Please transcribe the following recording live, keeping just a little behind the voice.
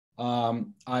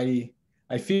I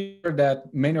fear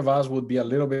that many of us would be a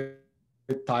little bit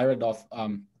tired of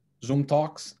Zoom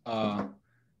talks.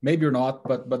 Maybe you're not,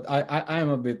 but I am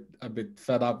a bit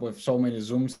fed up with so many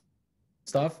Zoom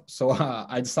stuff. So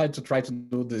I decided to try to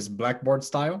do this Blackboard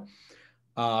style.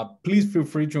 Please feel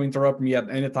free to interrupt me at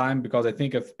any time, because I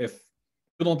think if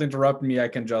you don't interrupt me, I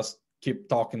can just keep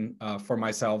talking for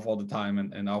myself all the time,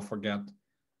 and I'll forget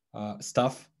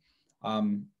stuff.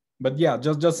 But yeah,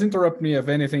 just interrupt me if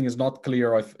anything is not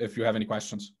clear, or if you have any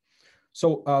questions.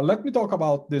 So let me talk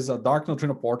about this dark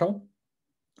neutrino portal.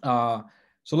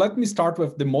 So let me start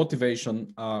with the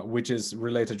motivation, which is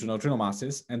related to neutrino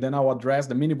masses, and then I'll address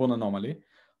the MiniBooNE anomaly,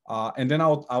 and then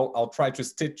I'll try to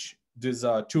stitch these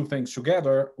two things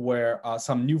together, where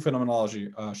some new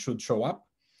phenomenology should show up.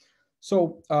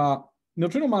 So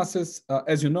neutrino masses,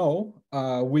 as you know,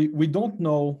 we don't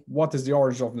know what is the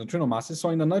origin of neutrino masses. So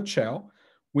in a nutshell,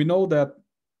 we know that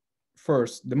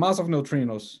first, the mass of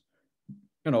neutrinos,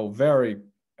 very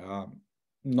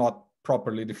not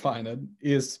properly defined,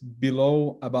 is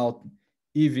below about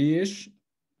EV-ish,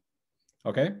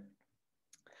 okay?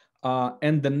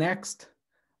 And the next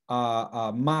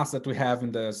mass that we have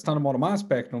in the standard model mass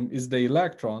spectrum is the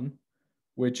electron,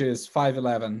 which is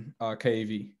 511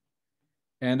 keV.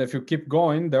 And if you keep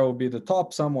going, there will be the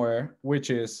top somewhere, which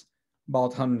is about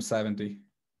 170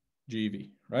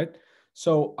 GeV, right?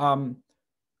 So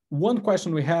one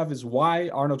question we have is, why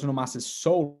are neutrino masses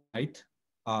so light?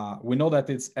 We know that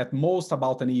it's at most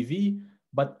about an EV,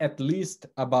 but at least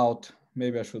about,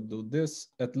 maybe I should do this,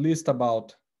 at least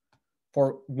about,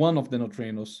 for one of the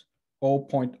neutrinos,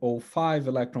 0.05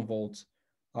 electron volts.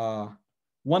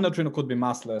 One neutrino could be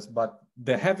massless, but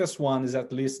the heaviest one is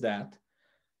at least that.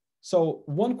 So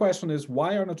one question is,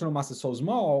 why are neutrino masses so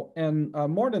small? And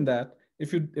more than that,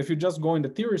 if you just go in the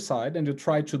theory side and you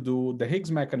try to do the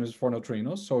Higgs mechanism for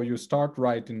neutrinos, so you start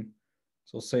writing,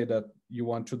 so say that you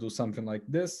want to do something like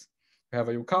this. You have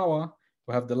a Yukawa,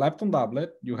 you have the lepton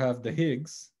doublet, you have the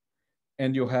Higgs,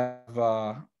 and you have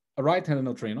a right-handed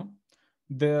neutrino.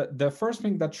 The first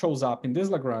thing that shows up in this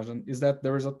Lagrangian is that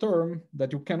there is a term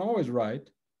that you can always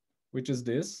write, which is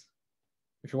this.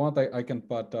 If you want, I can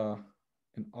put an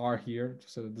R here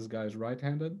so that this guy is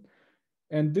right-handed.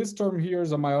 And this term here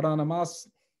is a Majorana mass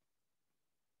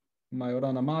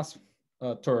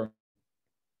term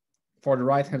for the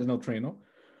right-handed neutrino,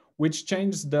 which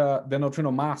changes the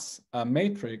neutrino mass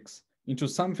matrix into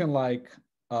something like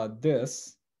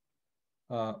this,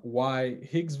 Y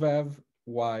Higgs VEV,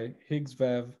 Y Higgs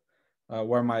VEV,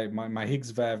 where my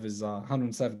Higgs VEV is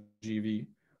 107 GeV,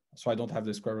 so I don't have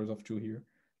the square root of 2 here,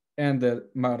 and the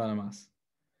Majorana mass.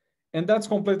 And that's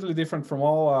completely different from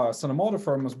all standard model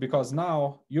fermions, because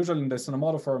now, usually in the standard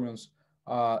model fermions,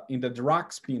 in the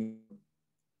Dirac spin,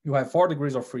 you have 4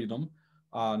 degrees of freedom,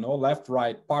 no, left,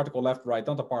 right, particle, left, right,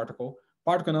 antiparticle,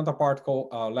 particle and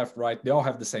antiparticle, left, right, they all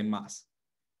have the same mass.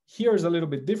 Here is a little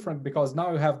bit different, because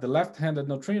now you have the left-handed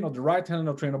neutrino, the right-handed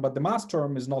neutrino, but the mass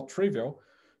term is not trivial.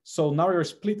 So now you're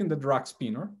splitting the Dirac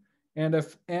spinor. And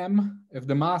if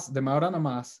the mass, the Majorana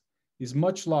mass, is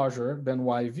much larger than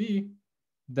YV,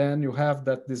 then you have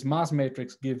that this mass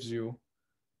matrix gives you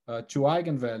 2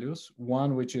 eigenvalues,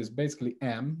 one which is basically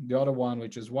m, the other one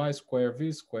which is y squared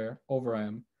v squared over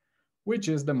m, which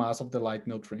is the mass of the light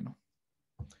neutrino.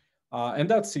 And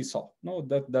that's seesaw. No,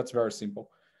 that's very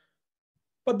simple.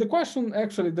 But the question,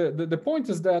 actually, the point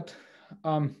is that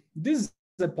this is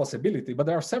a possibility, but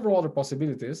there are several other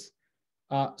possibilities.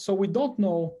 So we don't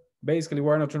know basically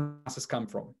where neutrino masses come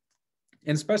from.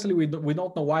 And especially we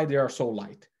don't know why they are so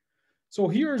light. So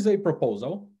here's a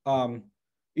proposal.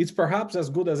 It's perhaps as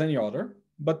good as any other,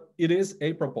 but it is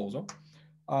a proposal,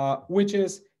 which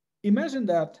is, imagine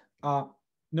that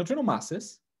neutrino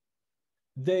masses,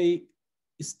 they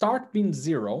start being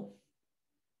 0,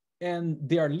 and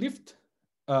they are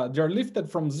lifted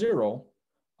from 0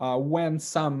 when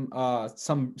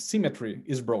some symmetry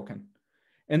is broken.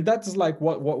 And that's like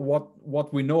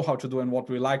what we know how to do and what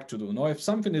we like to do. Now, if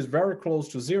something is very close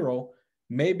to 0,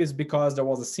 maybe it's because there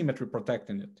was a symmetry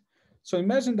protecting it. So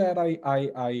imagine that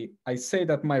I say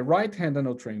that my right-handed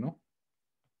neutrino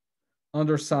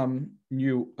under some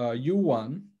new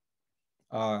U1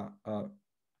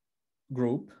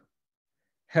 group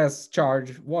has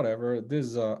charge, whatever, this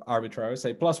is arbitrary,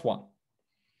 say +1.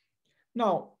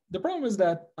 Now, the problem is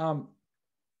that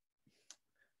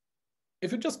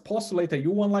if you just postulate a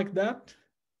U1 like that,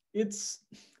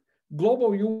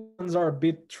 global U1s are a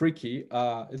bit tricky.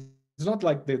 It's not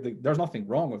like there's nothing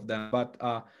wrong with them, but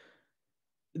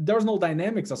there's no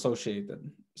dynamics associated.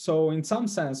 So in some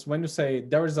sense, when you say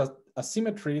there is a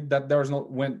symmetry that there is no,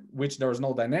 which there is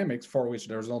no dynamics, for which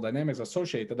there is no dynamics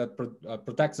associated, that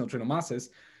protects neutrino masses,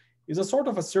 is a sort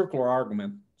of a circular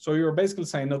argument. So you're basically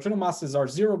saying neutrino masses are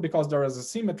zero because there is a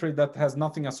symmetry that has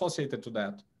nothing associated to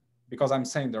that, because I'm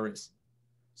saying there is.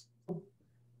 So,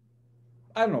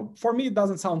 I don't know, for me, it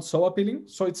doesn't sound so appealing.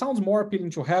 So it sounds more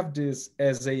appealing to have this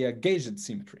as a gauged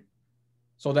symmetry,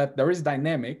 so that there is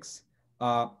dynamics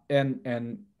and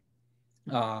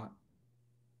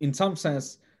in some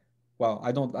sense, well,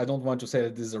 I don't want to say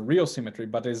that this is a real symmetry,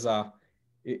 but it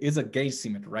is a gauge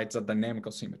symmetry, right? It's a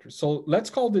dynamical symmetry. So let's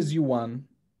call this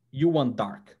U1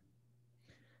 dark.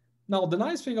 Now, the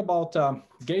nice thing about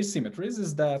gauge symmetries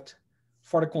is that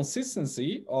for the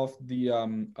consistency of the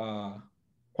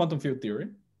quantum field theory,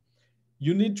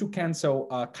 you need to cancel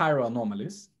chiral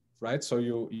anomalies, right? So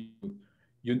you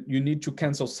need to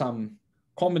cancel some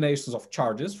combinations of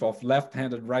charges of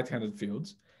left-handed, right-handed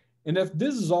fields. And if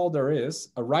this is all there is,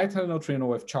 a right-handed neutrino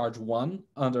with charge 1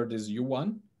 under this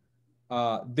U1,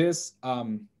 this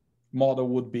model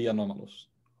would be anomalous,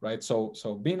 right? So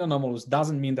being anomalous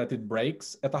doesn't mean that it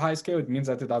breaks at a high scale. It means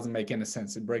that it doesn't make any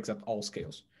sense. It breaks at all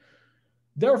scales.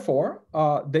 Therefore,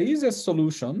 the easiest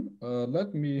solution,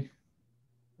 let me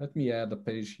add a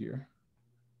page here.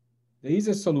 The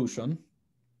easiest solution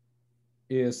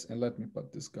is, and let me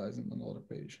put these guys in another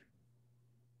page.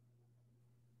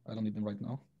 I don't need them right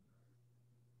now.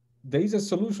 The easiest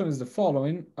solution is the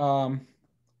following,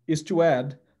 is to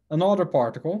add another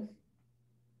particle,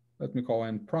 let me call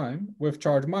n prime, with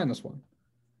charge -1.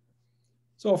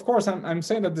 So of course, I'm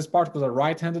saying that these particles are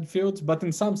right-handed fields, but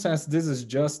in some sense, this is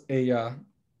just a,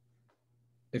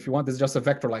 if you want, this is just a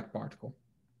vector-like particle.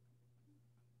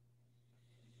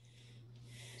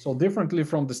 So differently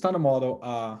from the standard model,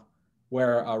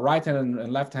 where right-handed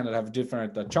and left-handed have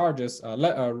different charges,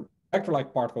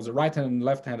 vector-like particles, the right-handed and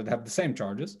left-handed have the same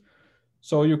charges.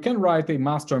 So you can write a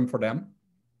mass term for them.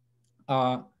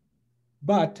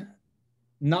 But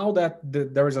now that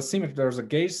there is a symmetry, there's a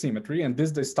gauge symmetry, and this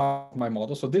is the start of my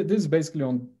model. So this is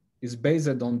basically is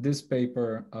based on this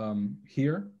paper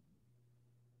here,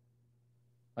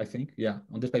 I think. Yeah,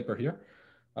 on this paper here,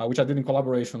 which I did in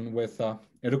collaboration with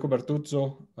Enrico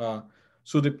Bertuzzo,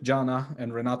 Sudip Jana,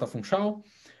 and Renata Funchal.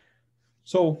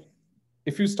 So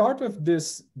if you start with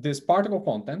this particle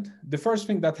content, the first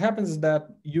thing that happens is that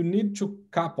you need to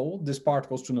couple these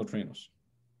particles to neutrinos,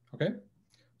 okay?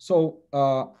 So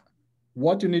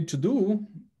what you need to do,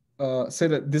 say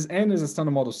that this n is a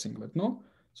standard model singlet, no?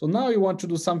 So now you want to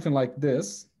do something like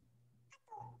this,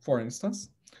 for instance,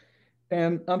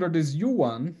 and under this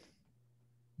U1,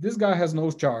 this guy has no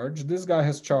charge, this guy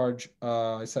has charge,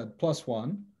 I said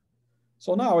 +1.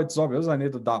 So now it's obvious I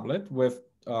need a doublet with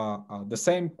the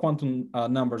same quantum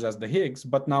numbers as the Higgs,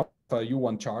 but now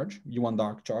U1 charge, U1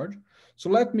 dark charge. So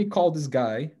let me call this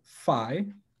guy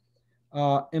phi,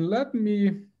 and let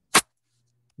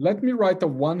me write a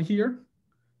 1 here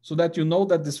so that you know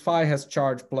that this phi has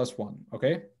charge +1,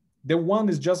 okay? The 1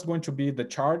 is just going to be the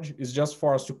charge, is just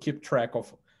for us to keep track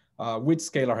of which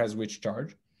scalar has which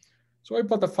charge. So I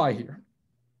put a phi here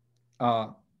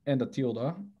and a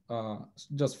tilde,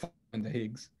 just find the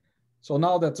Higgs. So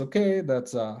now that's okay,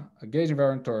 that's a gauge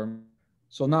invariant term.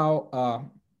 So now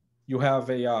you have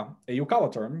a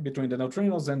Yukawa term between the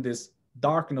neutrinos and these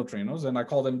dark neutrinos, and I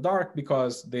call them dark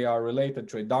because they are related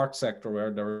to a dark sector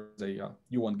where there is a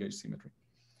U1 gauge symmetry.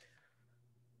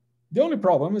 The only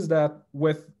problem is that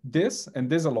with this and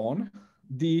this alone,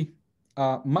 the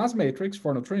mass matrix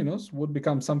for neutrinos would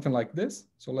become something like this.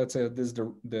 So let's say this is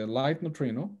the light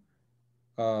neutrino.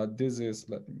 This is,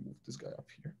 let me move this guy up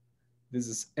here. This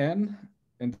is n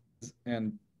and this is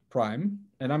n prime.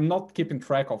 And I'm not keeping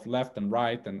track of left and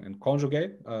right and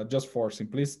conjugate, just for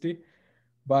simplicity.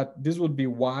 But this would be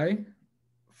y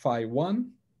phi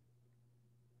 1,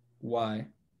 y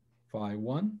phi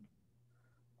 1.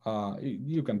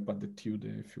 You can put the tilde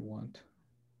if you want.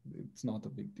 It's not a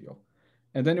big deal.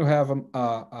 And then you have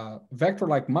a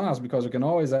vector-like mass, because you can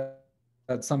always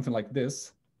add something like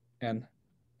this, n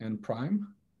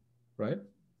prime, right?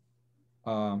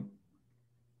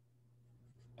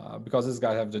 Because this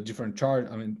guy has a different charge.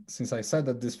 I mean, since I said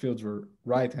that these fields were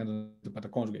right-handed, but a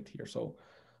conjugate here. So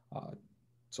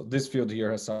so this field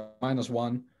here has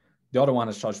 -1. The other one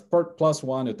has charge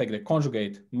 +1. You take the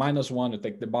conjugate, -1. You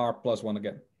take the bar, +1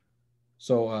 again.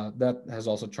 So that has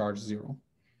also charge 0.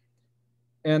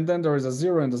 And then there is a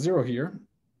 0 and a 0 here.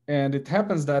 And it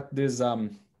happens that these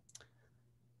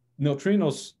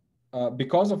neutrinos,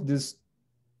 because of these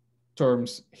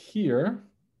terms here,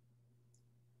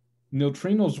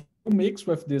 neutrinos will mix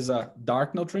with these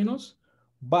dark neutrinos,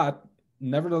 but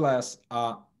nevertheless,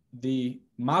 the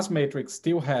mass matrix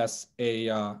still has a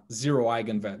zero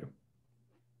eigenvalue.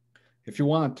 If you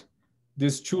want,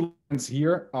 these two lines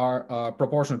here are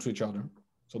proportional to each other.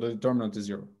 So the determinant is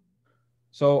zero.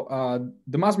 So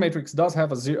the mass matrix does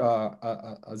have a zero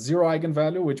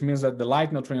eigenvalue, which means that the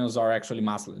light neutrinos are actually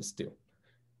massless still.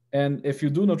 And if you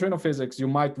do neutrino physics, you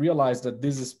might realize that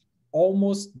this is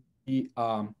almost the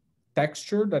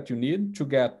texture that you need to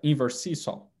get inverse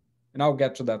seesaw. And I'll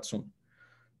get to that soon.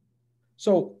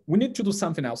 So we need to do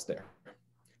something else there.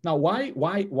 Now, why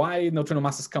neutrino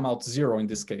masses come out zero in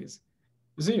this case?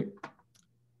 You see,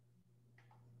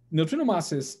 neutrino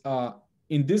masses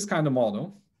in this kind of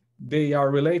model, they are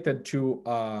related to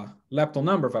lepton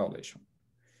number violation.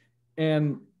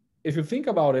 And if you think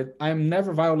about it, I'm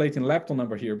never violating lepton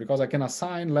number here because I can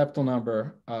assign lepton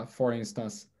number, for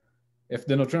instance, if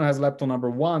the neutrino has lepton number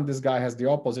 1, this guy has the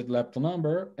opposite lepton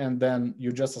number, and then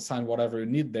you just assign whatever you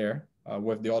need there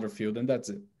with the other field, and that's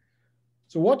it.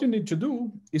 So what you need to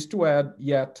do is to add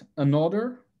yet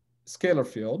another scalar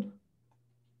field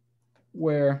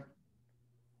where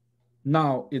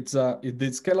now it's the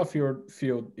scalar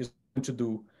field is going to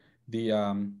do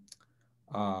the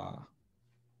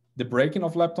breaking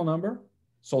of lepton number.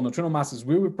 So neutrino masses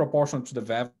will be proportional to the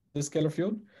VAV of the scalar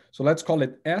field. So let's call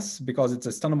it S because it's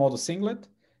a standard model singlet.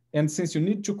 And since you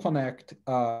need to connect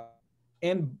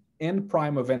n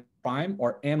prime of n prime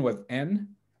or n with n,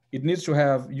 it needs to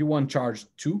have U1 charge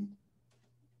 2.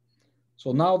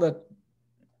 So now that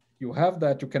you have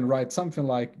that, you can write something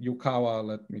like Yukawa,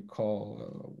 let me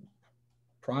call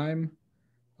prime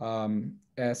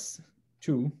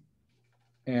S2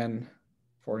 and,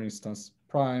 for instance,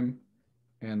 prime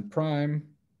and prime.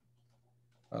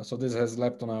 So this has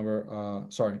lepton number,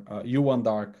 U1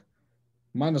 dark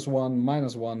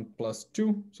 -1 plus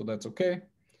 2. So that's okay.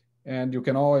 And you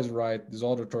can always write this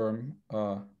other term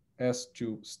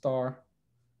S2 star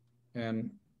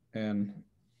and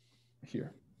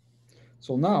here.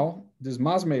 So now this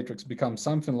mass matrix becomes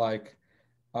something like,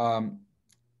 I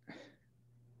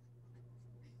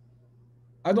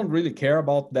don't really care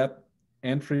about that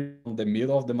entry on the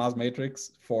middle of the mass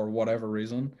matrix for whatever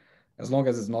reason, as long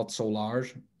as it's not so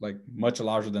large, like much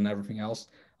larger than everything else.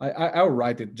 I'll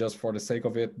write it just for the sake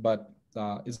of it, but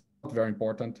it's not very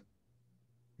important.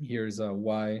 Here's a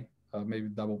Y, maybe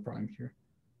double prime here.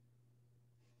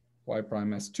 Y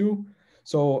prime S2.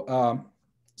 So,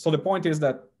 so the point is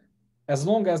that as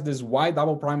long as this Y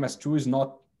double prime S2 is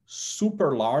not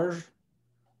super large,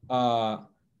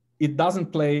 it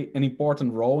doesn't play an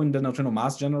important role in the neutrino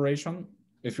mass generation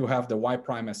if you have the Y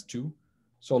prime S2.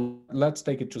 So let's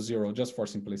take it to 0 just for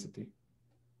simplicity.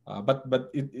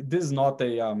 But this is not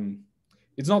a,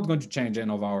 it's not going to change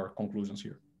any of our conclusions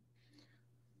here.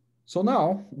 So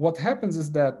now what happens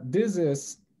is that this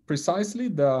is precisely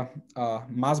the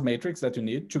mass matrix that you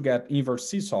need to get inverse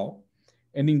seesaw.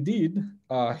 And indeed,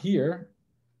 here,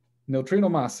 neutrino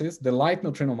masses, the light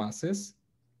neutrino masses,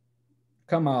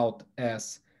 come out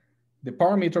as the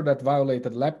parameter that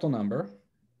violated lepton number.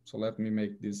 So let me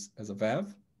make this as a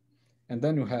VAV. And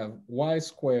then you have Y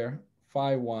square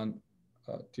phi 1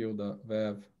 tilde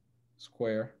VAV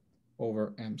square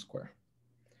over M square.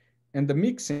 And the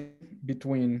mixing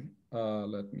between,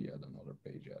 let me add another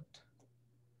page yet.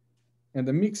 And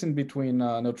the mixing between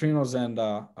neutrinos and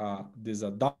these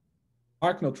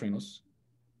dark neutrinos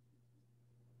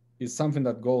is something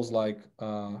that goes like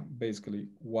basically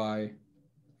Y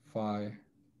phi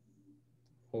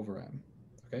over M,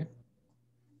 okay?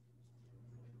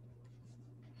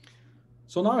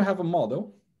 So now I have a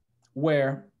model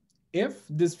where if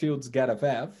these fields get a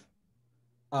VAV,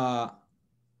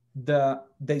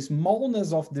 the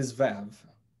smallness of this VAV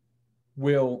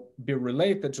will be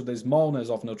related to the smallness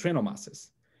of neutrino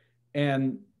masses.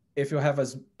 And if you have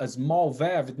a small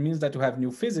VAV, it means that you have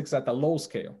new physics at a low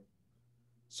scale.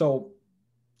 So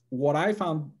what I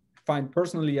find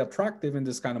personally attractive in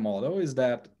this kind of model is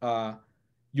that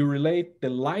you relate the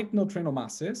light neutrino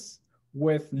masses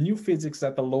with new physics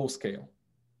at a low scale,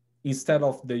 instead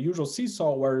of the usual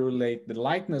seesaw where you relate the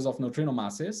lightness of neutrino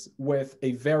masses with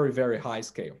a very, very high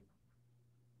scale.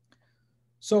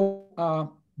 So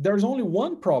there's only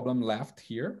one problem left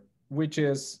here, which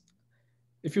is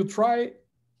if you try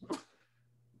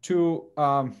to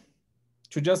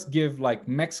just give like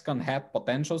Mexican hat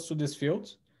potentials to these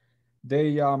fields, they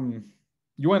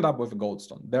you end up with a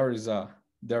goldstone. There is a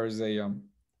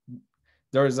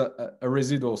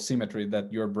residual symmetry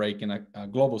that you're breaking, a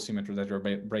global symmetry that you're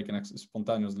breaking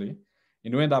spontaneously,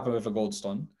 and you end up with a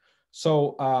goldstone.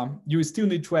 So you still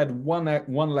need to add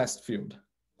one last field,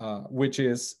 which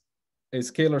is a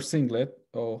scalar singlet.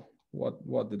 Oh,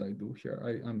 what did I do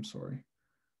here? I'm sorry.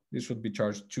 This should be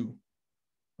charged 2,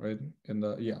 right? And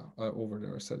yeah, over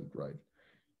there I said it right.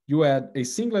 You add a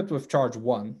singlet with charge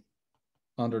 1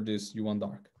 under this U1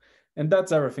 dark. And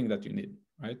that's everything that you need,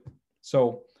 right?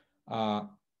 So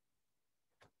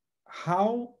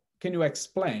how can you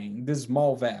explain these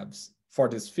small VAVs for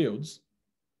these fields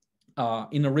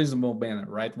in a reasonable manner,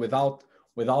 right? Without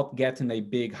getting a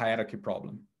big hierarchy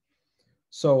problem.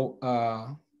 So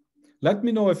let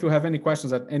me know if you have any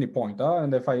questions at any point.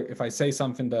 And if I say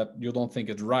something that you don't think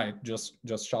is right,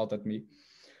 just shout at me.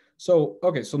 So,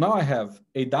 okay, so now I have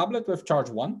a doublet with charge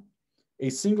 1, a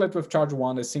singlet with charge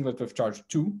 1, a singlet with charge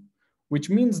 2, which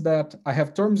means that I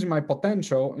have terms in my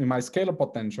potential, in my scalar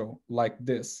potential, like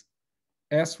this.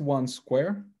 S1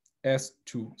 square,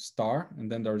 S2 star,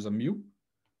 and then there's a mu.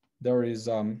 There is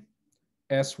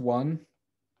S1,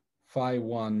 phi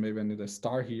 1, maybe I need a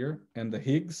star here, and the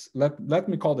Higgs. Let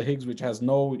me call the Higgs, which has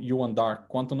no U1 dark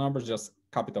quantum numbers, just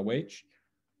capital H,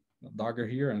 a dagger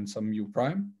here, and some mu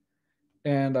prime.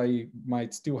 And I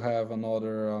might still have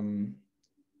another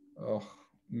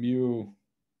mu,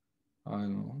 I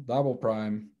don't know, double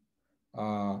prime,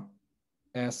 S1,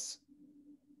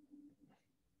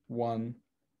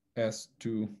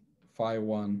 S2, phi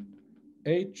 1,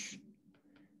 H.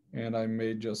 And I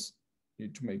may just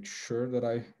need to make sure that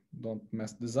I don't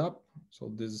mess this up.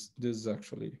 So this is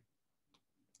actually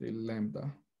a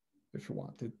lambda, if you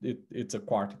want. It's a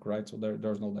quartic, right? So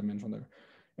there's no dimension there.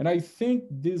 And I think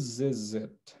this is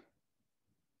it.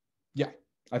 Yeah,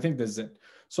 I think this is it.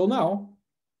 So now,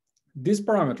 these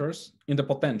parameters in the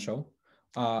potential,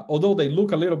 although they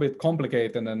look a little bit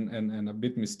complicated and a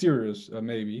bit mysterious,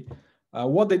 maybe,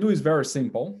 what they do is very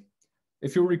simple.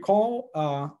 If you recall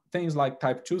things like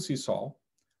type 2 seesaw,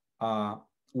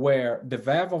 where the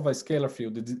VAV of a scalar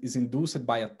field is induced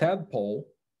by a tadpole,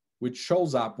 which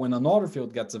shows up when another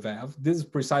field gets a VAV, this is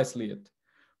precisely it.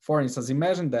 For instance,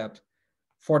 imagine that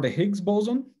for the Higgs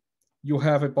boson, you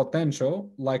have a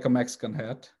potential like a Mexican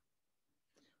hat.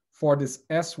 For this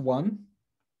S1,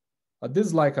 this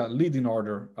is like a leading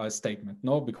order statement,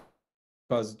 no?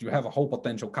 Because you have a whole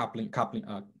potential coupling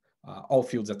all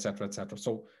fields, etc., etc.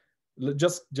 So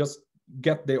just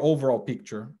get the overall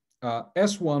picture.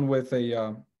 S1 with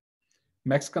a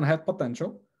Mexican hat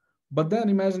potential, but then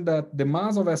imagine that the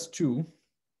mass of S2,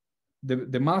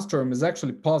 the mass term is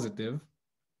actually positive,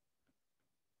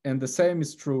 and the same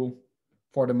is true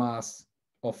for the mass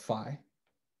of phi,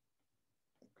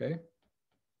 okay?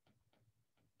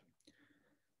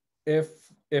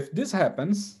 If this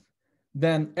happens,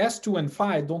 then S2 and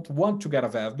phi don't want to get a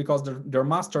VAV because their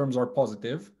mass terms are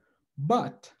positive,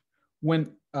 but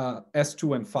when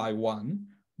S2 and phi 1,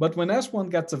 but when S1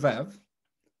 gets a VAV,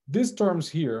 these terms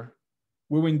here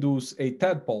will induce a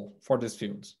tadpole for these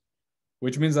fields,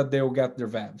 which means that they will get their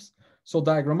VAVs. So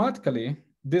diagrammatically,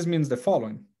 this means the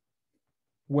following.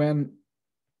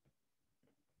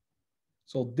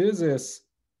 So this is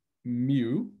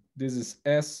mu, this is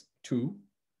S2,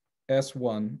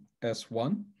 S1,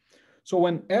 S1. So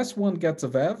when S1 gets a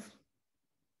VAV,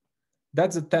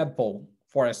 that's a tadpole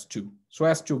for S2. So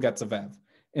S2 gets a VAV.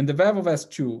 And the VAV of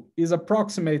S2 is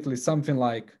approximately something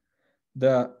like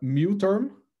the mu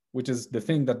term, which is the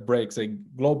thing that breaks a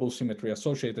global symmetry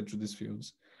associated to these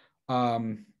fields.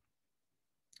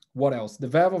 What else? The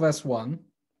VAV of S1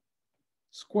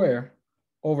 square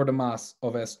over the mass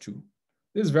of S2.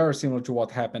 This is very similar to what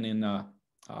happened in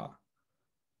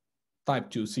type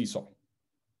 2 seesaw.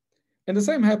 And the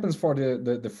same happens for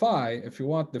the phi. If you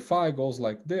want, the phi goes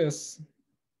like this.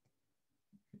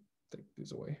 Take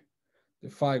this away. The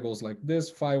phi goes like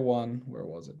this, phi 1, where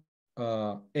was it?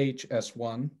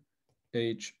 HS1,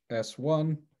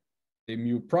 HS1, a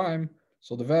mu prime.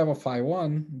 So the VAV of phi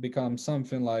 1 becomes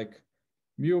something like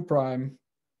mu prime,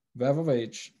 VAV of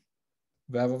H,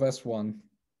 VAV of S1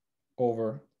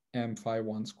 over m phi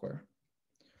 1 square.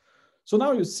 So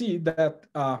now you see that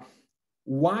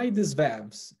why these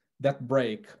VAVs that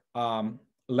break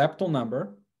lepton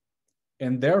number,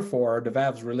 and therefore the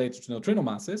VAVs related to neutrino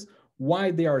masses,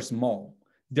 why they are small.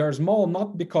 They are small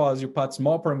not because you put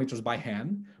small parameters by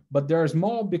hand, but they are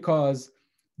small because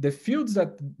the fields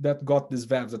that got these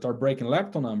VAVs that are breaking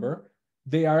lepton number,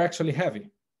 they are actually heavy.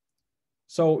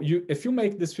 So if you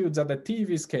make these fields at the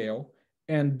TeV scale,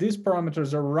 and these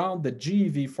parameters are around the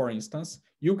GeV, for instance,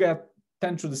 you get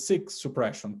 10 to the 6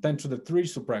 suppression, 10 to the 3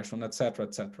 suppression, etc.,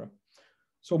 etc.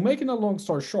 So making a long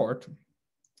story short,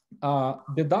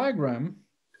 the diagram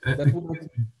that would...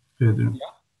 Pedro,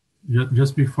 yeah?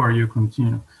 Just before you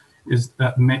continue, is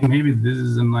that maybe this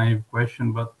is a naive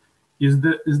question, but is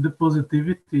the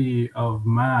positivity of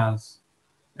mass,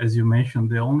 as you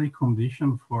mentioned, the only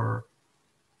condition for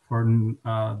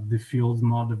the field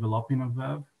not developing a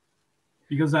VAV?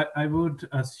 Because I would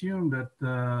assume that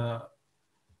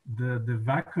the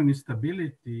vacuum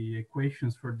instability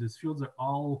equations for these fields are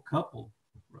all coupled,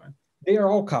 right? They are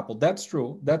all coupled. That's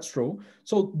true. That's true.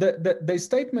 So the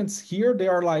statements here, they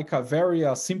are like a very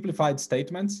simplified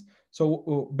statements.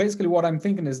 So basically what I'm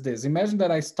thinking is this. Imagine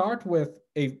that I start with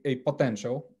a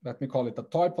potential, let me call it a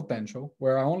toy potential,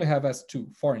 where I only have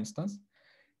S2, for instance,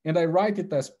 and I write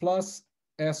it as plus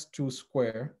S2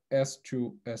 square,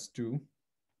 S2, S2,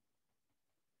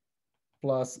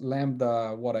 plus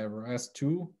lambda, whatever,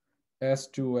 S2,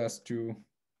 S2,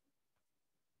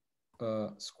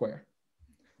 S2 square.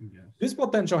 Yes. This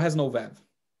potential has no VAV.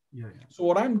 Yeah. So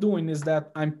what I'm doing is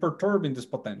that I'm perturbing this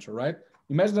potential, right?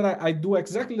 Imagine that I do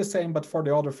exactly the same, but for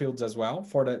the other fields as well,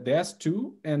 for the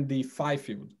S2 and the phi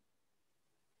field.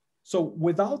 So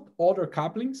without other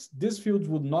couplings, these fields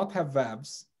would not have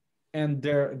VAVs, and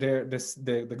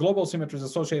the global symmetries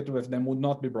associated with them would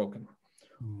not be broken.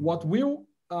 What will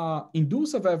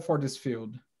induce a VAV for this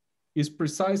field is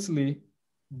precisely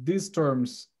these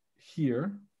terms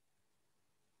here.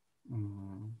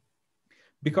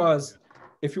 Because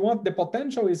if you want, the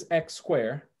potential is x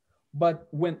squared, but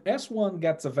when S1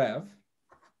 gets a VAV,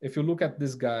 if you look at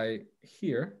this guy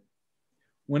here,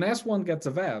 when S1 gets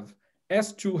a VAV,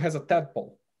 S2 has a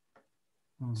tadpole.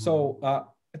 So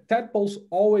tadpoles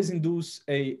always induce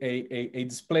a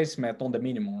displacement on the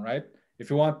minimum, right? If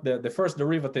you want, the first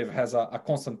derivative has a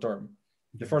constant term,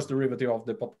 the first derivative of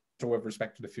the potential with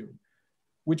respect to the field,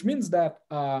 which means that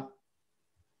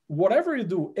whatever you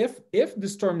do, if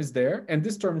this term is there, and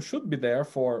this term should be there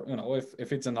for, you know,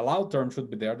 if it's an allowed term should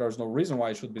be there, there's no reason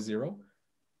why it should be 0,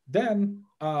 then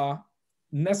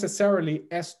necessarily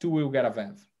S2 will get a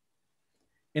VAV.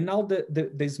 And now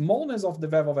the smallness of the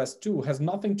VAV of S2 has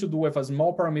nothing to do with a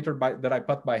small parameter that I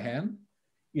put by hand.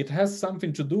 It has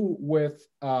something to do with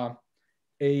a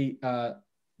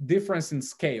difference in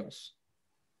scales,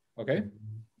 okay?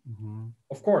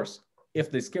 Of course,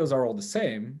 if the scales are all the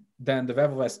same, then the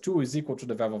VAV of S2 is equal to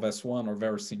the VAV of S1 or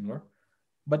very similar.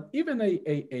 But even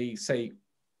a say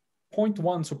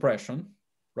 0.1 suppression,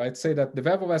 right? Say that the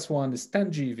VAV of S1 is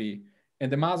 10 GeV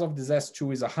and the mass of this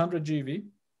S2 is 100 GeV.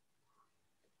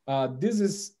 This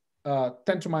is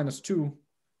 10 to minus 2.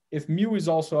 If mu is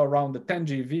also around the 10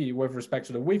 GeV with respect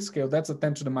to the weak scale, that's a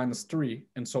 10 to the minus 3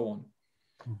 and so on.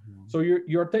 So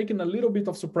you're taking a little bit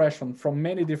of suppression from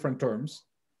many different terms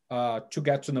to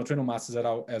get to neutrino masses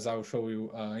as I'll show you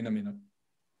in a minute.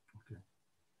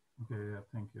 Okay, yeah,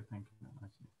 thank you. I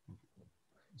see. Thank you.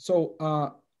 So,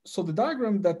 so the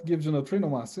diagram that gives you neutrino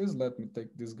masses, let me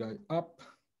take this guy up,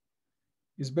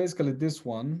 is basically this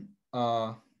one,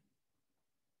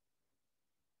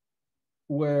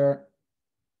 where,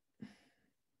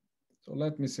 so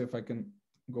let me see if I can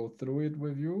go through it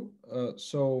with you.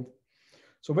 So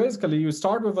basically you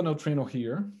start with a neutrino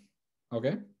here,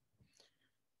 okay?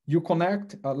 You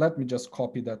connect, let me just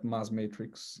copy that mass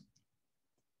matrix.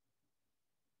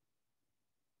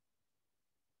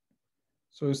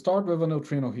 So you start with a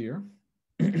neutrino here.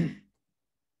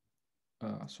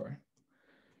 Sorry.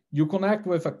 You connect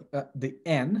with the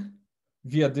N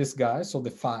via this guy, so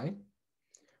the phi.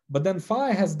 But then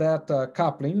phi has that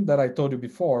coupling that I told you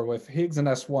before with Higgs and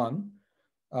S1.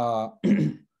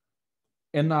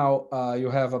 And now you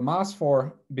have a mass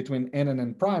for between N and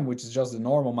N prime, which is just the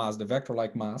normal mass, the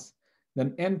vector-like mass.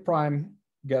 Then N prime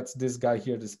gets this guy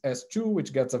here, this S2,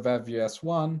 which gets a VAV via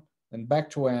S1, then back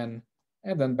to N,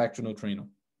 and then back to neutrino.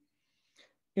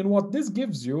 And what this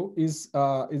gives you is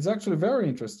actually very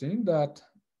interesting that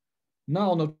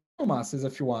now neutrino masses,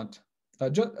 if you want,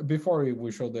 just before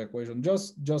we show the equation,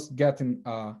 just getting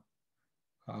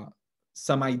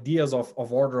some ideas of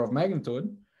order of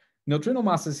magnitude, neutrino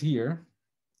masses here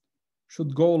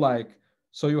should go like,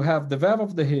 so you have the VAV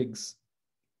of the Higgs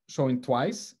showing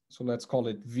twice, so let's call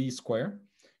it V square.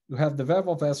 You have the VAV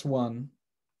of S1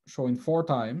 showing 4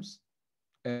 times,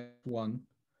 S1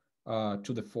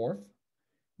 to the 4th.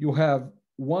 You have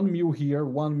 1 mu here,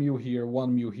 1 mu here,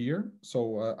 1 mu here.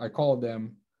 So I call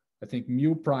them, I think,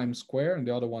 mu prime square, and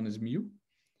the other one is mu.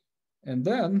 And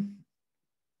then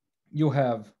you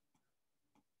have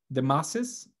the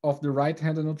masses of the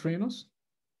right-handed neutrinos.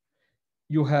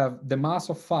 You have the mass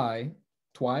of phi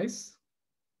twice.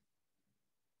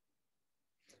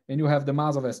 And you have the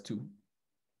mass of S2.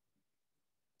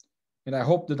 And I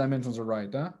hope the dimensions are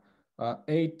right, huh?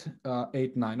 8,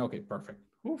 8, 9. Okay, perfect.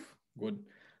 Oof, good.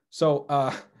 So,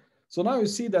 so now you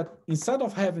see that instead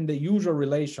of having the usual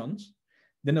relations,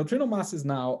 the neutrino masses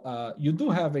now, you do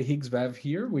have a Higgs VAV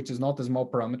here, which is not a small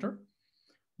parameter.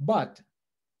 But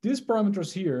these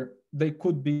parameters here, they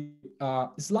could be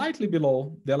slightly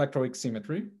below the electroic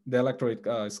symmetry, the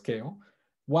electroic scale,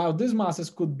 while these masses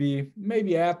could be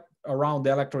maybe at around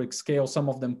the electronic scale, some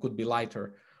of them could be lighter.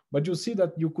 But you see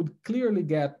that you could clearly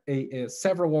get a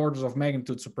several orders of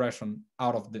magnitude suppression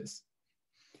out of this.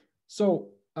 So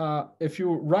if you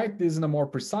write this in a more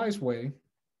precise way,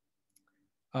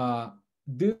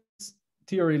 this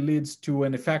theory leads to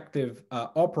an effective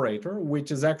operator,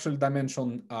 which is actually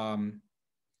dimension 9,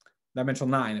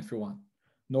 if you want.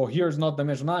 No, here is not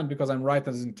dimension 9 because I'm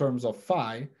writing this in terms of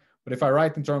phi, but if I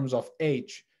write in terms of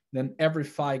h, then every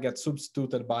phi gets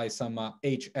substituted by some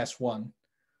hs1.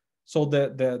 So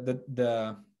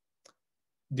the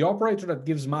operator that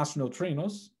gives mass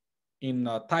neutrinos in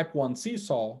type 1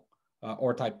 seesaw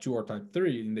or type 2 or type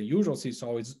 3 in the usual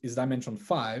seesaw is dimension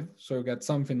 5. So you get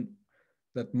something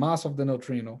that mass of the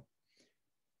neutrino,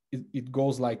 it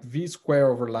goes like v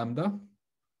squared over lambda.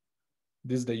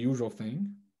 This is the usual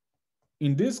thing.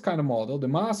 In this kind of model, the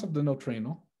mass of the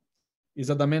neutrino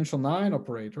is a dimension 9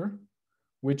 operator,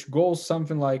 which goes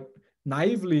something like,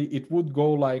 naively, it would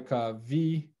go like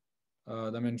v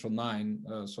dimension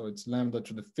 9. So it's lambda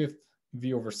to the 5th,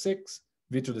 v over 6,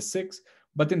 v to the 6.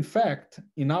 But in fact,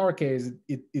 in our case,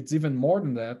 it's even more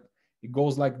than that. It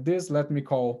goes like this. Let me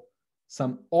call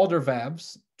some other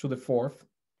vabs to the 4th,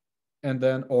 and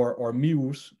then, or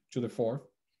mu's to the 4th,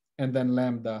 and then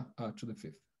lambda to the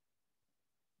 5th.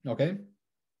 Okay?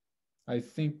 I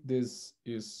think this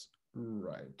is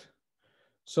right.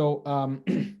 So,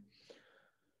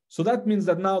 so that means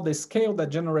that now the scale that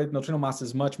generates neutrino mass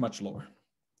is much, much lower.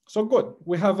 So good.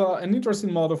 We have an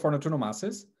interesting model for neutrino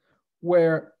masses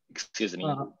where... Excuse me.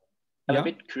 I'm a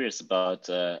bit curious about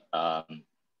the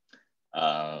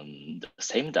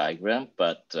same diagram,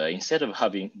 but instead of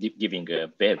giving a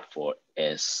web for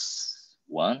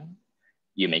S1,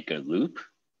 you make a loop.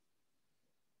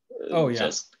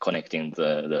 Just connecting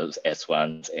those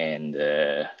S1s and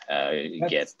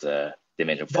get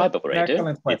dimension 5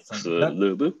 operator. It's a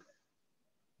loop.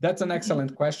 That's an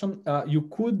excellent question. You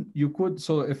could,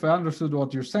 so if I understood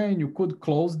what you're saying, you could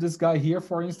close this guy here,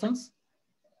 for instance.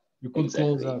 You could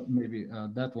close, maybe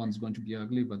that one's going to be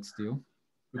ugly, but still.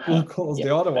 You could close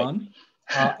the other one,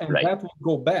 and that will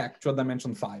go back to a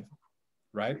dimension 5,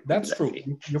 right? That's true.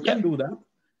 You can do that.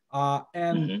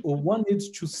 And one needs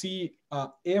to see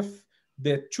if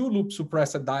the two-loop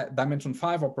suppressed dimension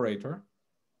 5 operator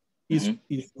is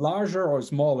larger or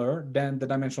smaller than the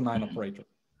dimension 9 operator.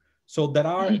 So there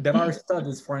are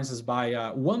studies, for instance,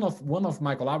 by one of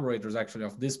my collaborators actually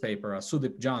of this paper,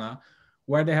 Sudip Jana,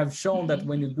 where they have shown that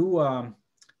when you do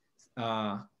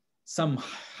some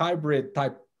hybrid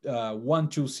type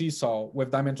 1-2 seesaw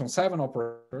with dimension 7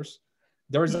 operators,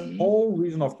 there is a whole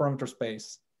region of parameter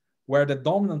space where the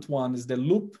dominant one is the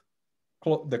loop,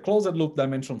 the closed loop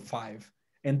dimension 5,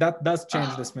 and that does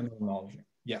change this phenomenology.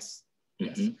 Yes.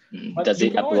 But does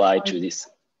it apply to this?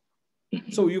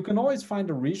 So you can always find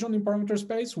a region in parameter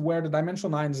space where the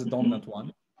dimension 9 is the dominant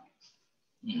one,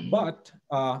 but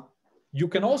you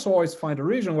can also always find a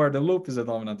region where the loop is the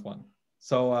dominant one.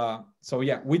 So so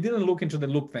yeah, we didn't look into the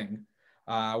loop thing.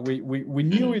 We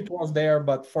knew it was there,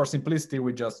 but for simplicity,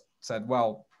 we just said,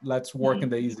 well, let's work in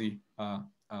the easy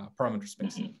parameter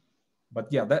space. But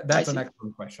yeah, that's an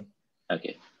excellent question.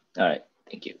 Okay, all right,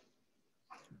 thank you.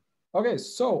 Okay,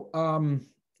 so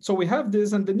so we have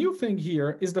this, and the new thing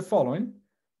here is the following,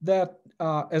 that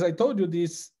as I told you,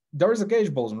 there is a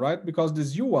gauge boson, right? Because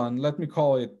this U1, let me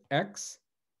call it X.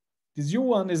 This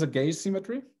U1 is a gauge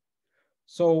symmetry.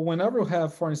 So whenever you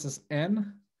have, for instance,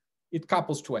 N, it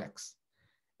couples to X.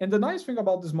 And the nice thing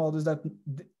about this model is that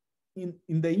in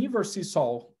the inverse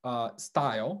seesaw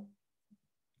style,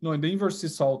 no, in the inverse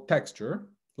seesaw texture,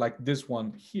 like this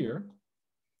one here,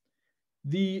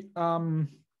 the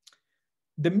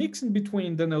mixing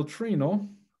between the neutrino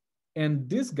and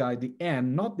this guy, the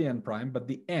N, not the N prime, but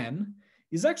the N,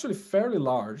 is actually fairly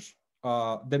large.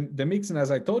 The mixing, as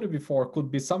I told you before,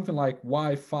 could be something like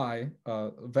Y phi,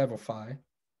 vev of phi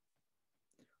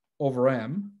over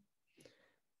M.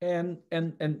 And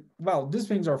well, these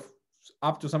things are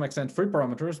up to some extent free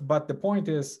parameters, but the point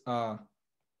is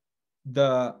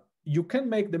you can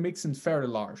make the mixing fairly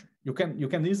large. You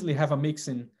can easily have a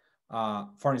mixing,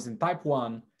 for instance, type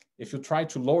 1, if you try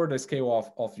to lower the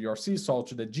scale of your seesaw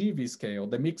to the GeV scale,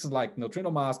 the mix is like neutrino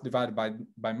mass divided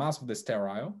by mass of the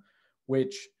sterile,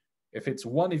 which if it's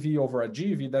 1 eV over a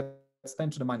GeV, that's 10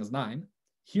 to the minus 9.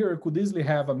 Here, you could easily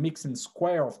have a mixing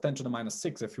square of 10 to the minus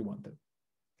 6 if you wanted.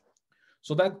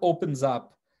 So that opens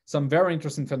up some very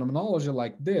interesting phenomenology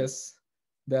like this,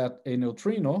 that a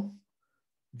neutrino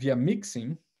via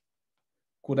mixing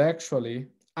could actually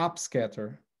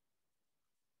upscatter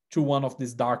to one of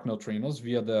these dark neutrinos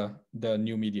via the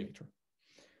new mediator.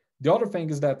 The other thing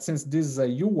is that since this is a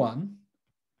U1,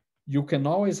 you can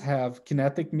always have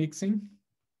kinetic mixing,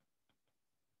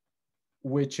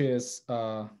 which is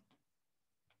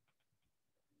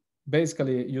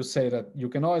basically you say that you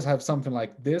can always have something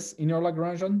like this in your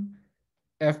Lagrangian,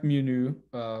 F mu nu,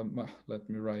 let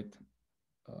me write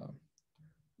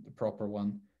the proper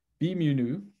one, B mu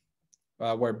nu,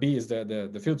 where B is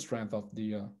the field strength of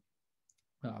the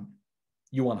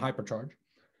U1 hypercharge,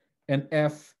 and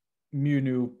F mu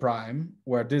nu prime,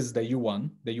 where this is the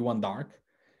U1 dark.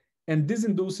 And this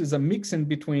induces a mixing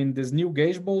between this new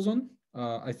gauge boson.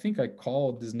 I think I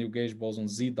called this new gauge boson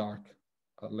Z dark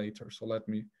later. So let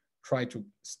me try to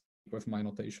stick with my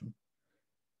notation.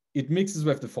 It mixes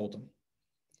with the photon,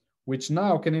 which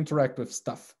now can interact with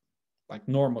stuff, like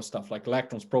normal stuff, like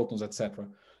electrons, protons, etc.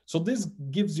 So this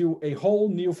gives you a whole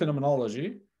new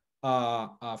phenomenology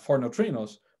for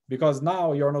neutrinos, because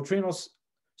now your neutrinos,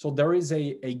 so there is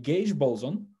a gauge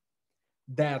boson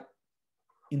that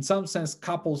in some sense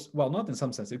couples, well, not in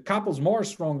some sense, it couples more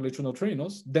strongly to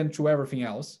neutrinos than to everything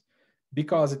else,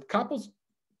 because it couples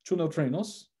to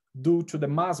neutrinos due to the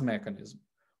mass mechanism,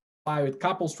 while it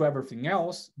couples to everything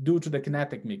else due to the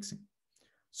kinetic mixing.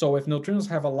 So if neutrinos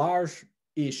have a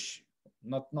large-ish,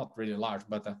 not really large,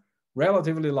 but a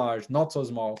relatively large, not so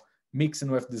small,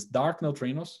 mixing with these dark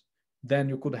neutrinos, then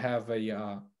you could have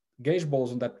a gauge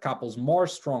boson that couples more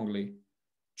strongly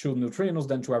to neutrinos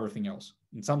than to everything else.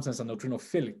 In some sense, a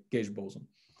neutrinophilic gauge boson.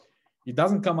 It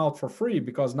doesn't come out for free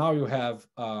because now you have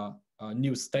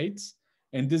new states,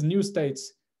 and these new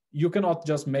states, you cannot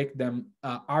just make them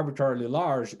arbitrarily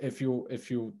large if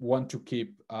you want to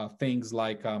keep things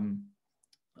like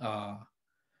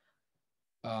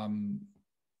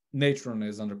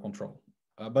neutrons under control.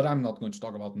 But I'm not going to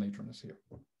talk about neutrons here.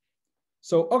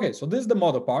 So, okay, so this is the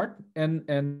model part, and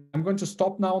I'm going to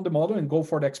stop now on the model and go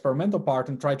for the experimental part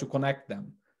and try to connect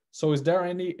them. So is there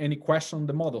any question on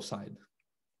the model side?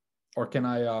 Or can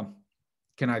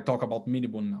I talk about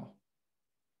MiniBooNE now?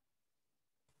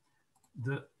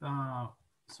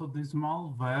 So the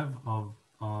small web of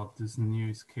these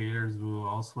new scalars will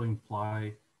also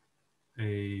imply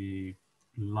a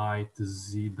light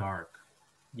Z dark.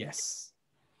 Yes.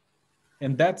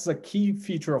 And that's a key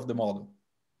feature of the model.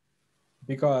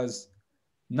 Because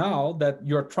now that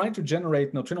you're trying to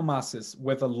generate neutrino masses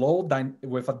with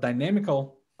a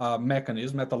dynamical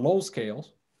mechanism at a low scale,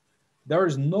 there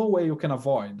is no way you can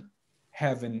avoid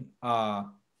having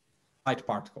light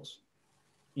particles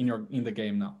in the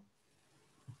game now.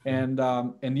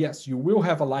 And yes, you will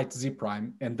have a light Z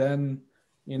prime, and then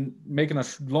in making a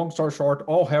long story short,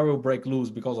 all hell will break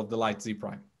loose because of the light Z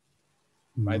prime.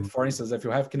 Right? For instance, if you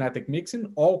have kinetic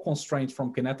mixing, all constraints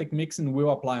from kinetic mixing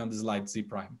will apply on this light Z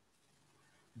prime.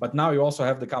 But now you also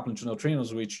have the coupling to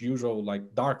neutrinos, which usual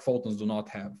like dark photons do not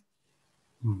have.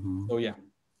 So yeah,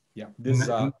 this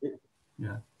and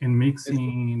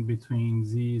mixing between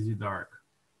Z dark.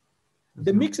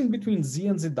 The mixing between Z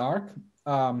and Z dark,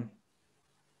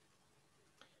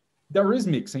 there is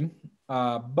mixing,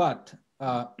 but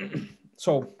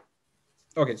so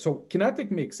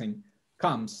kinetic mixing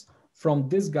comes from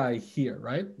this guy here,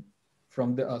 right?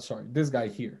 From the, this guy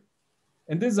here.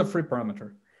 And this is a free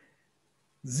parameter.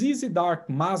 ZZ dark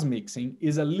mass mixing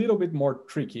is a little bit more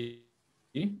tricky.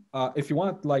 If you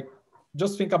want, like,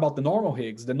 just think about the normal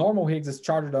Higgs. The normal Higgs is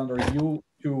charged under U2,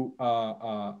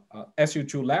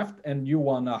 SU2 left and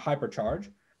U1 hypercharge.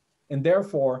 And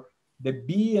therefore, the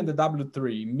B and the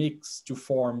W3 mix to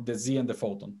form the Z and the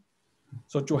photon.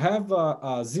 So to have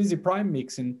a ZZ prime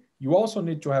mixing, you also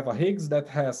need to have a Higgs that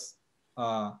has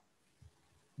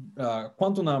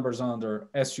quantum numbers under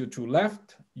SU2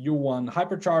 left, U1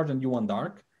 hypercharge, and U1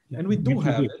 dark. Yeah. And we do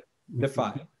have it, the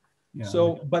phi. Yeah.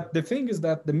 So, but the thing is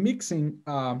that the mixing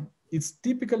is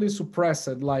typically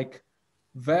suppressed like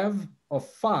VEV of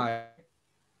phi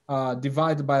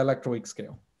divided by electroweak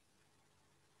scale.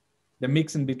 The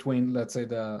mixing between, let's say,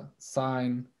 the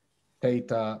sine,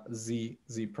 theta, Z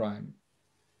prime.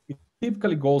 It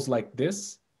typically goes like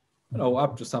this,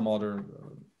 up to some other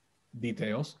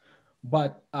details.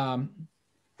 But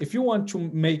if you want to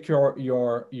make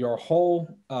your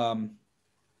whole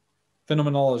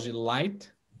phenomenology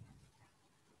light,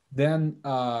 then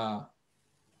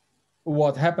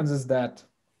what happens is that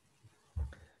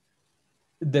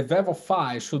the VEV of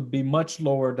phi should be much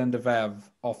lower than the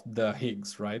VEV of the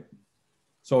Higgs, right?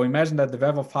 So imagine that the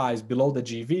VEV of phi is below the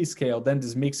GeV scale, then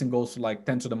this mixing goes to like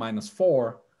 10 to the minus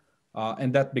 4,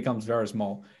 and that becomes very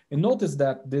small. And notice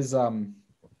that this,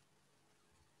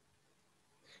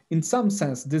 in some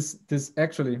sense, this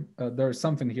actually, there is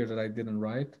something here that I didn't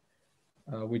write,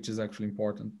 which is actually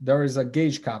important. There is a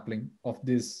gauge coupling of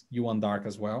this U1 dark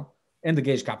as well, and the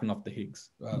gauge coupling of the Higgs,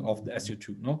 of the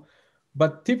SU2, no?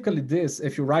 But typically this,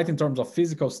 if you write in terms of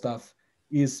physical stuff,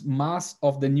 is mass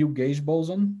of the new gauge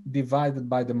boson divided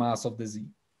by the mass of the Z.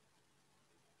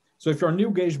 So if your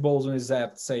new gauge boson is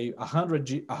at, say, 100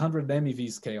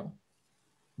 MeV scale,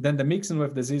 then the mixing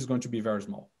with the Z is going to be very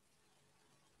small.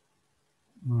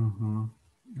 Mm-hmm.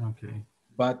 Okay.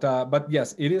 But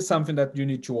yes, it is something that you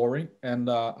need to worry. And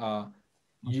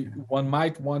one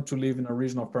might want to live in a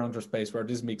region of parameter space where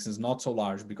this mix is not so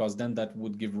large, because then that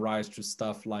would give rise to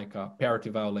stuff like parity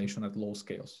violation at low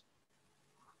scales.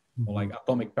 Or like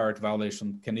atomic parity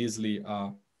violation can easily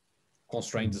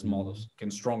constrain these models, can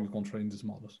strongly constrain these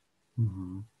models.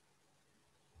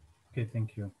 Okay,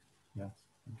 thank you. Yes.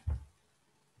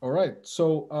 All right,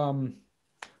 so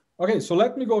okay, so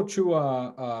let me go to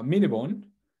MiniBooNE,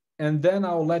 and then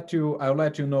I'll let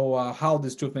you know how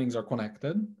these two things are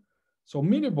connected. So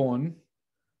MiniBooNE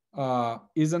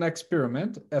is an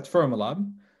experiment at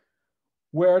Fermilab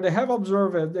where they have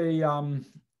observed an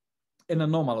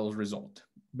anomalous result,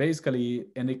 basically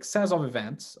an excess of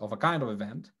events, of a kind of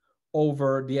event,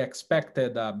 over the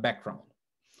expected background.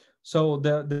 So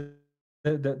the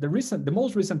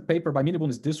most recent paper by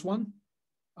MiniBooNE is this one.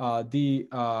 The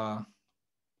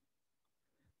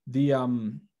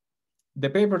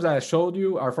papers that I showed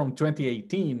you are from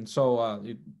 2018, so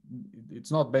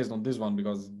it's not based on this one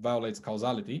because it violates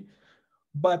causality,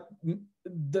 but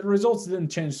the results didn't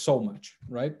change so much,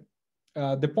 right?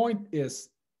 The point is,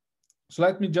 so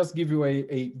let me just give you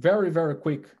a very, very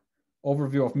quick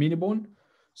overview of MiniBooNE.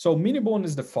 So MiniBooNE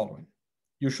is the following.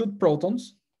 You shoot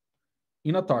protons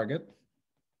in a target.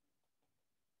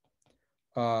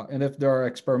 And if there are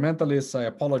experimentalists, I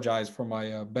apologize for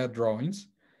my bad drawings.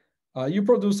 You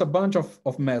produce a bunch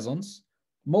of mesons.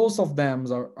 Most of them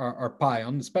are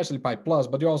pion, especially pi plus,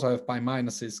 but you also have pi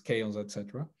minuses, kaons,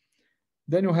 etc.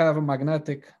 Then you have a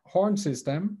magnetic horn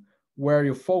system where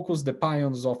you focus the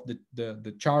pions of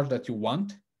the charge that you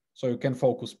want. So you can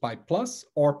focus pi plus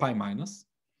or pi minus.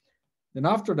 Then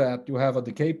after that, you have a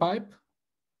decay pipe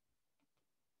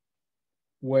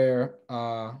where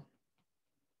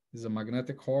is a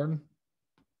magnetic horn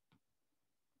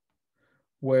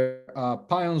where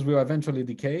pions will eventually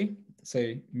decay,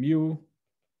 say mu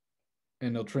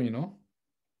and neutrino.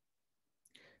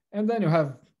 And then you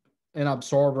have an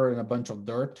absorber and a bunch of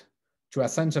dirt to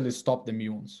essentially stop the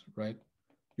muons, right?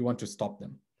 You want to stop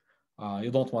them. You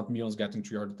don't want muons getting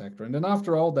to your detector. And then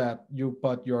after all that, you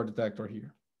put your detector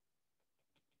here.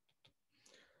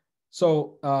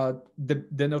 So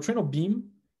the neutrino beam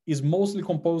is mostly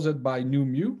composed by nu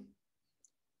mu,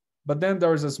 but then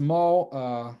there is a small,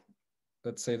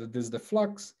 let's say that this is the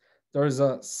flux. There is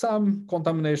some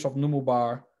contamination of nu mu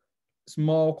bar,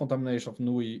 small contamination of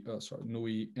nui,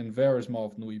 nui, and very small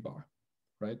of nui bar,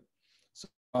 right? So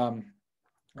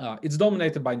it's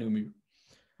dominated by nu mu.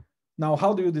 Now,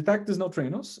 how do you detect these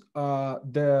neutrinos?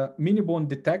 The MiniBooNE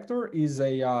detector is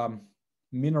a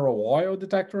mineral oil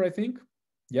detector, I think.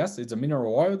 Yes, it's a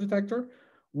mineral oil detector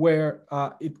where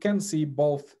it can see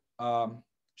both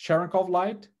Cherenkov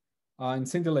light and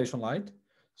scintillation light.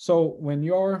 So when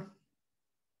your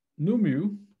nu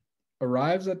mu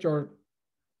arrives at your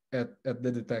at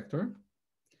the detector,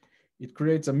 it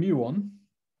creates a muon,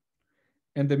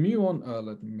 and the muon,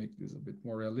 let me make this a bit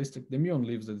more realistic. The muon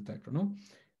leaves the detector, no?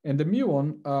 And the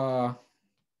muon,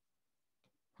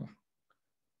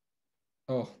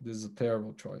 oh, this is a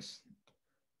terrible choice.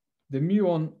 The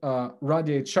muon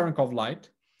radiates Cherenkov light,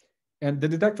 and the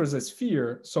detector is a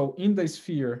sphere. So in the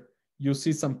sphere, you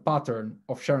see some pattern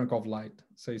of Cherenkov light,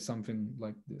 say something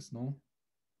like this, no?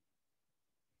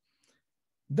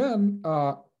 Then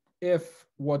if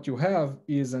what you have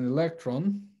is an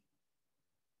electron,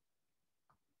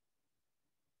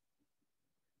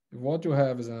 if what you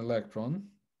have is an electron,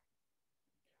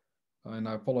 and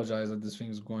I apologize that this thing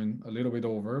is going a little bit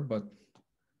over, but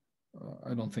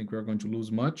I don't think we're going to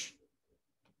lose much.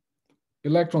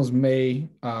 Electrons may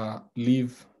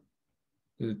leave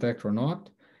the detector or not.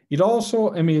 It also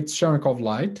emits Cherenkov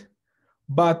light,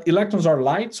 but electrons are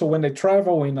light, so when they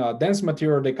travel in a dense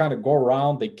material, they kind of go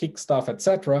around, they kick stuff,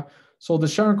 etc. So the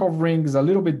Cherenkov ring is a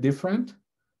little bit different.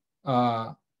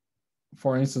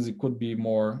 For instance, it could be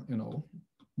more,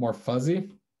 more fuzzy.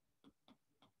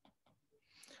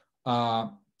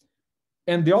 And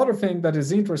the other thing that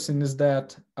is interesting is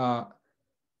that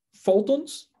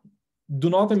photons do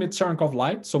not emit Cherenkov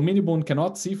light, so MiniBooNE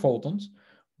cannot see photons,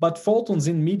 but photons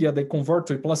in media, they convert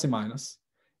to a plus and minus.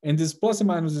 And this plus and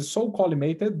minus is so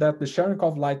collimated that the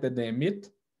Cherenkov light that they emit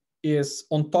is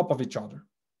on top of each other.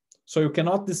 So you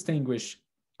cannot distinguish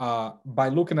by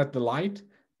looking at the light,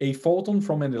 a photon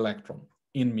from an electron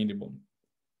in MiniBooNE.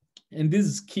 And this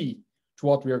is key to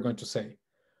what we are going to say.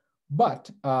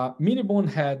 But MiniBooNE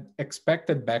had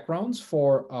expected backgrounds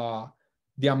for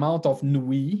the amount of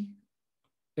NUI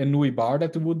and NUI bar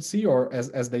that we would see, or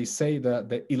as they say,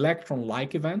 the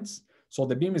electron-like events. So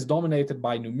the beam is dominated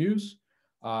by nu mu's.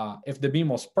 If the beam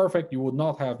was perfect, you would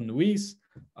not have NUIs,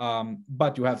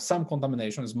 but you have some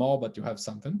contamination, small, but you have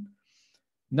something.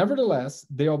 Nevertheless,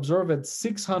 they observed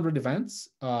 600 events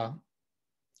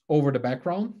over the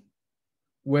background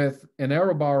with an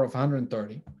error bar of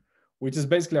 130, which is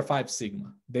basically a 5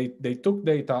 sigma. They took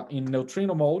data in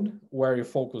neutrino mode, where you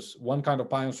focus one kind of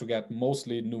pions to get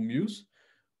mostly nu mu's,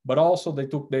 but also they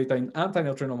took data in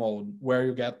anti-neutrino mode, where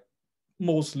you get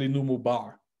mostly nu mu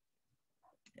bar.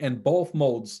 And both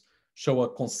modes show a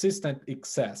consistent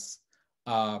excess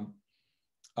over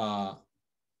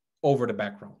the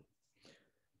background.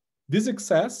 This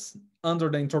excess, under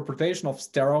the interpretation of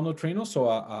sterile neutrinos, so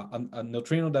a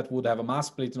neutrino that would have a mass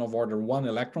splitting of order 1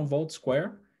 electron volt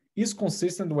square, is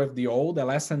consistent with the old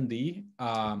LSND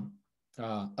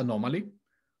anomaly.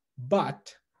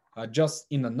 But just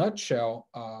in a nutshell,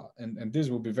 and this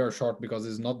will be very short because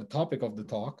it's not the topic of the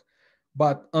talk,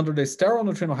 but under the sterile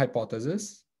neutrino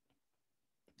hypothesis,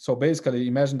 so basically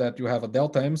imagine that you have a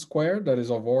delta M square that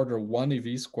is of order 1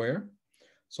 EV square,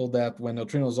 so that when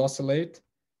neutrinos oscillate,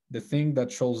 the thing that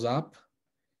shows up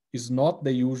is not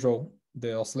the usual,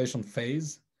 the oscillation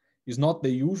phase is not the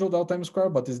usual delta M square,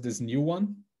 but is this new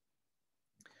one.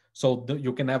 So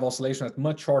you can have oscillation at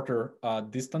much shorter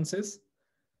distances.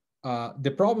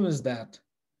 The problem is that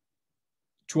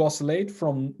to oscillate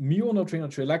from mu neutrino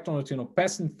to electron neutrino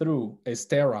passing through a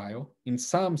sterile, in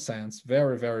some sense,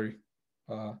 very, very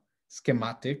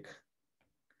schematic,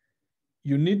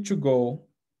 you need to go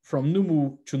from nu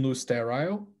mu to nu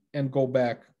sterile and go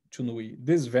back to nu e.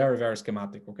 This is very, very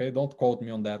schematic, okay? Don't quote me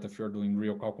on that if you're doing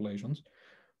real calculations.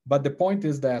 But the point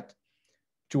is that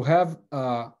to have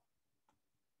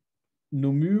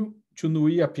nu mu to nu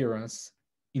e appearance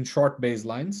in short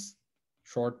baselines,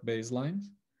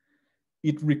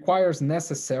 it requires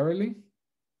necessarily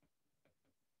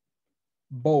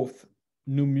both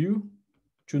nu mu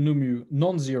to nu mu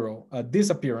non-zero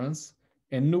disappearance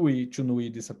and nu e to nu e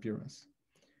disappearance.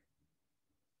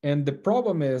 And the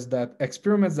problem is that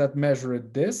experiments that measure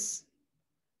this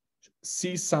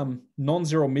see some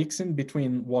non-zero mixing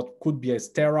between what could be a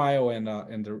sterile and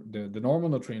the normal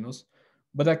neutrinos,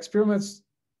 but experiments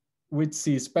which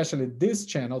see especially this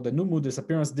channel, the nu mu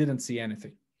disappearance, didn't see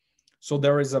anything. So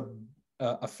there is a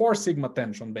 4 sigma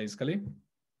tension basically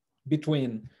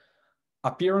between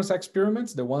appearance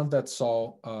experiments, the ones that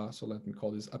saw, so let me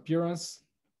call this appearance,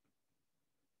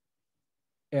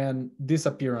 and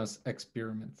disappearance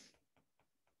experiment.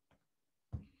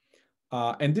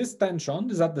 And this tension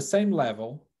is at the same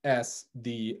level as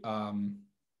the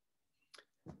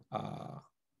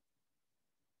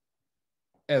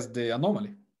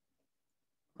anomaly,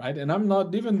 right? And I'm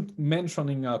not even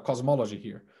mentioning cosmology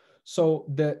here. So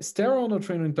the sterile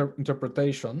neutrino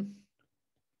interpretation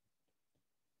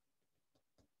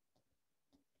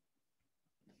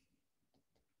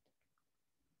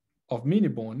of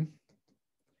MiniBooNE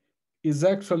is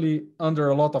actually under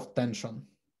a lot of tension.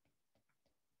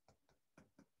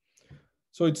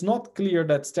 So it's not clear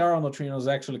that sterile neutrinos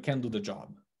actually can do the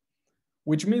job,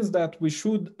 which means that we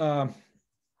should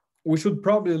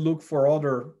probably look for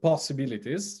other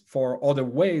possibilities, for other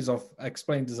ways of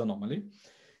explaining this anomaly.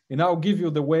 And I'll give you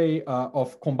the way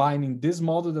of combining this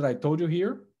model that I told you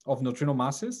here of neutrino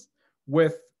masses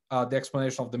with the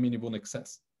explanation of the MiniBooNE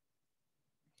excess.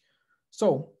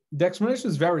 So the explanation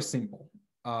is very simple.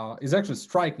 It's actually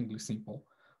strikingly simple.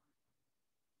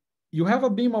 You have a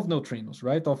beam of neutrinos,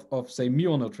 right? Of say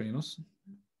mu neutrinos.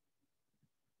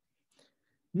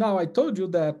 Now I told you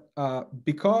that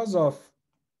because of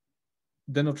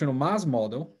the neutrino mass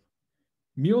model,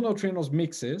 mu neutrinos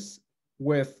mixes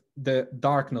with the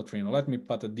dark neutrino. Let me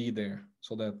put a D there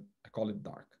so that I call it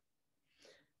dark.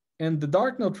 And the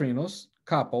dark neutrinos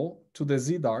couple to the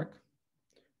Z dark,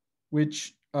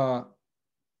 which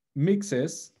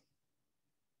mixes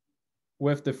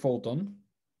with the photon.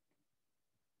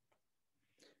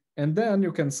 And then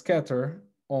you can scatter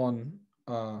on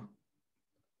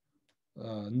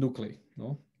nuclei.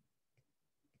 No?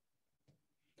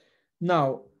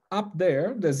 Now up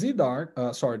there, the Z dark,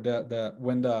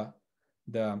 when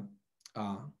the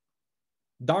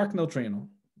dark neutrino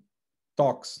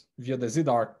talks via the Z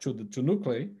dark to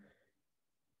nuclei,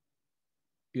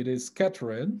 it is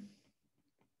scattered.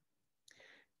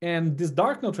 And this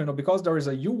dark neutrino, because there is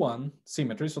a U1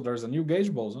 symmetry, so there is a new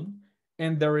gauge boson,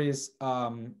 and there is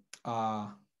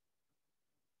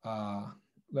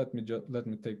let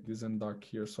me take this in dark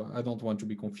here, so I don't want to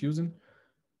be confusing.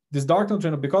 this dark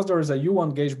neutrino, because there is a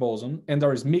U1 gauge boson and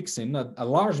there is mixing, a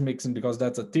large mixing, because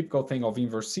that's a typical thing of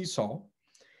inverse seesaw,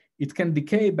 it can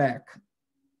decay back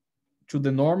to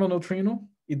the normal neutrino.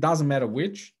 It doesn't matter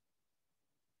which.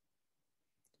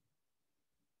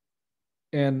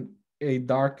 And a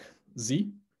dark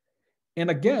Z. And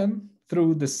again,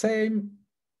 through the same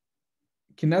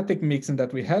kinetic mixing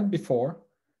that we had before,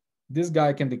 this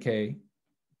guy can decay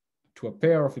to a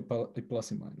pair of a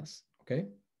plus and minus, okay?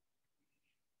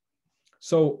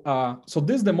 So, so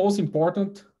this is the most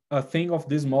important thing of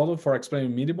this model for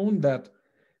explaining MiniBooNE, that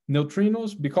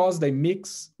neutrinos, because they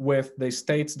mix with the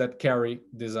states that carry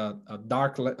this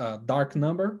dark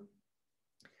number,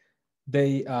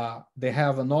 they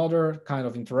have another kind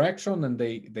of interaction, and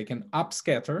they can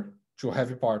upscatter to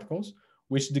heavy particles,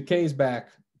 which decays back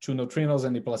to neutrinos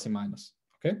and the plus and minus,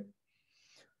 okay?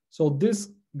 So this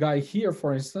guy here,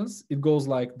 for instance, it goes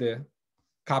like the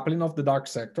coupling of the dark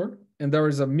sector, and there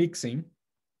is a mixing,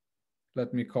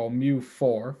 let me call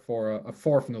mu4 for a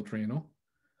fourth neutrino.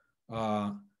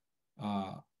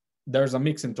 There's a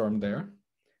mixing term there.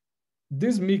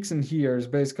 This mixing here is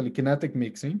basically kinetic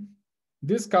mixing.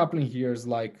 This coupling here is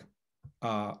like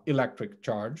electric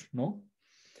charge, no?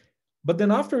 But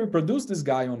then after you produce this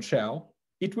guy on shell,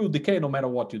 it will decay no matter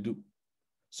what you do.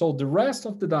 So the rest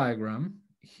of the diagram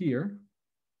here,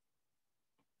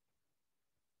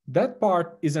 that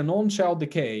part is an on-shell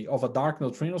decay of a dark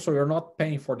neutrino, so you're not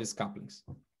paying for these couplings.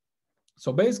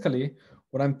 So basically,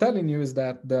 what I'm telling you is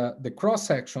that the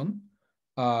cross-section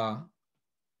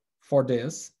for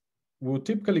this will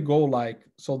typically go like,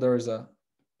 so there is a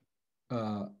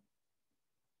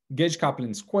gauge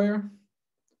coupling square.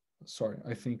 Sorry,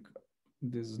 I think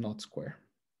this is not square.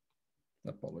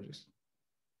 Apologies.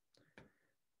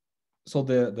 So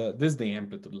this is the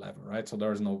amplitude level, right? So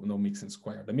there is no mixing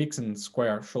square. The mixing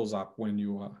square shows up when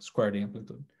you square the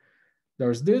amplitude.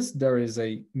 There's this, there is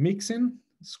a mixing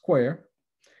square.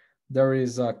 There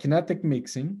is a kinetic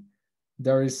mixing.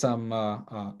 There is some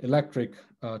electric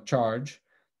charge.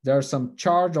 There's some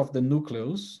charge of the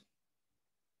nucleus.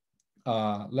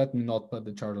 Let me not put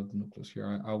the charge of the nucleus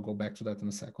here. I'll go back to that in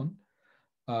a second.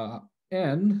 Well,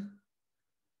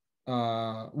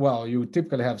 you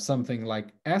typically have something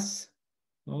like S.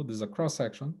 No, this is a cross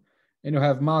section, and you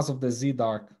have mass of the Z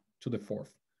dark to the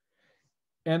fourth.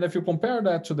 And if you compare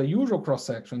that to the usual cross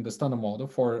section, the standard model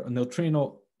for a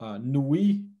neutrino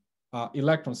Nui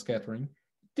electron scattering,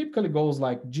 typically goes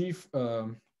like G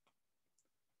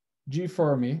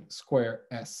Fermi square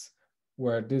S,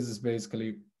 where this is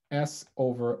basically S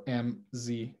over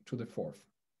mz to the fourth.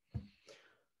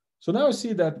 So now you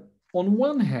see that on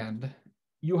one hand,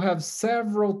 you have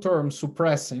several terms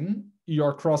suppressing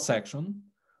your cross section,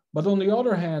 but on the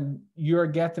other hand, you're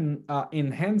getting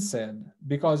enhanced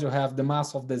because you have the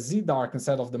mass of the Z dark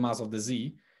instead of the mass of the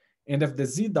Z. And if the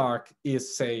Z dark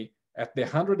is, say, at the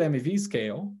 100 MeV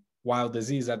scale, while the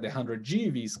Z is at the 100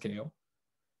 GeV scale,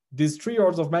 these 3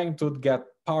 orders of magnitude get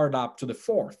powered up to the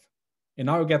fourth. And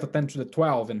now you get a 10 to the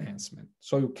 12 enhancement.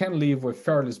 So you can live with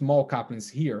fairly small couplings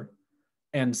here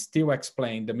and still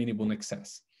explain the MiniBooNE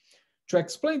excess. To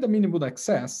explain the MiniBooNE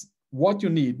excess, what you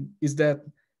need is that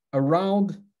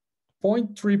around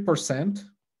 0.3%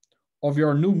 of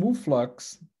your new move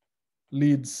flux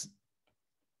leads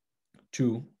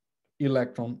to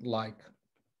electron-like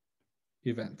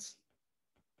events.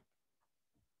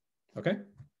 Okay?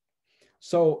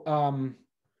 So,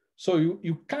 so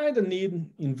you kind of need,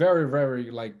 in very, very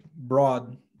like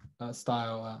broad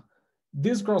style,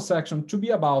 this cross section to be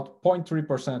about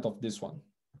 0.3% of this one.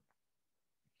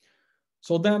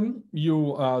 So then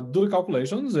you do the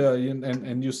calculations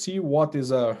and you see what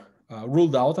is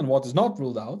ruled out and what is not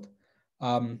ruled out.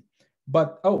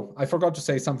 But, oh, I forgot to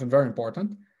say something very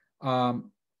important.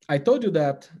 I told you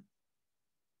that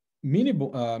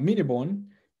MiniBooNE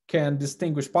can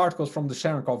distinguish particles from the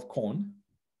Cherenkov cone.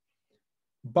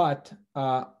 But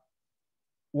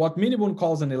what MiniBooNE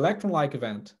calls an electron-like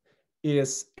event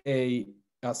is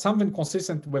something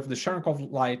consistent with the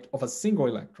Cherenkov light of a single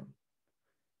electron.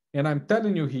 And I'm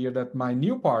telling you here that my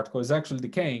new particle is actually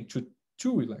decaying to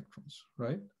 2 electrons,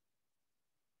 right?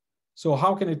 So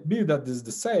how can it be that this is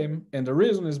the same? And the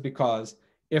reason is because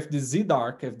if this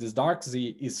dark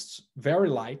Z is very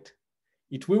light,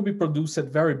 it will be produced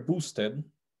very boosted.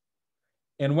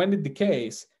 And when it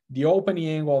decays, the opening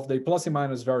angle of the plus and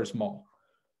minus is very small.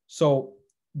 So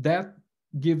that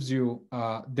gives you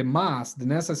the mass, the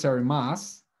necessary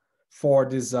mass for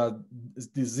this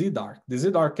Z dark. The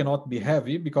Z dark cannot be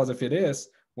heavy because if it is,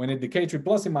 when it decays to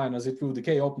plus and minus, it will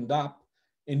decay opened up,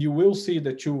 and you will see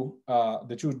the two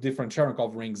different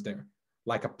Cherenkov rings there,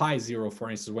 like a pi zero, for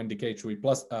instance, when decay to a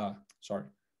plus,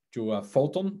 to a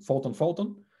photon.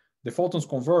 The photons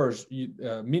converge.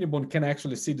 MiniBooNE can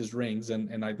actually see these rings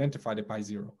and identify the pi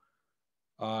zero.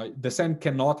 The same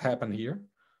cannot happen here.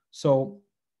 So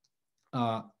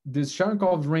this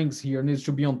Cherenkov rings here needs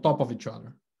to be on top of each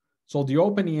other. So the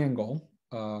opening angle,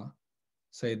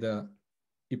 say the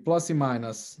E plus E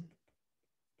minus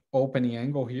opening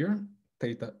angle here,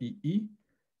 theta EE.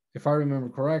 If I remember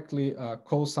correctly,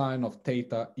 cosine of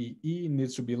theta EE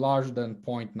needs to be larger than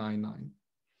 0.99.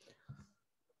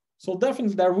 So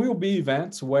definitely there will be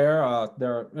events where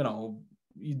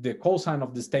the cosine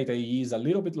of this theta EE is a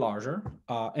little bit larger.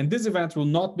 And this event will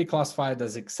not be classified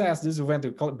as excess. This event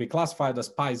will be classified as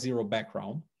pi zero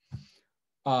background.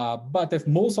 But if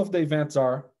most of the events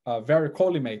are very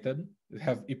collimated,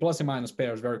 have E plus E minus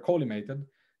pairs very collimated,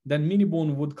 then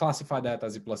MiniBooNE would classify that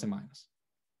as E plus E minus.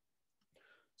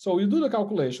 So you do the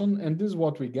calculation, and this is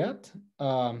what we get.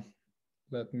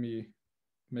 Let me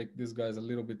make these guys a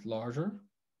little bit larger.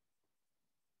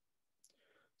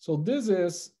 So this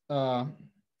is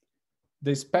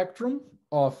the spectrum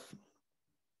of,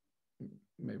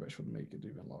 maybe I should make it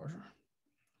even larger.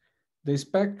 The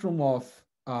spectrum of,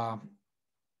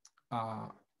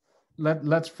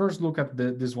 let's first look at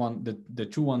this one, the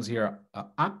two ones here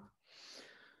up.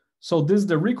 So this is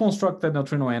the reconstructed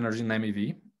neutrino energy in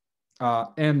MeV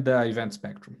and the event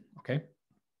spectrum, okay?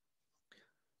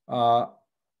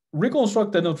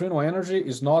 Reconstructed neutrino energy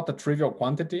is not a trivial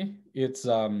quantity. It's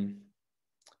a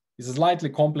slightly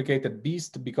complicated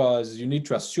beast because you need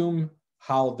to assume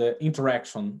how the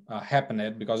interaction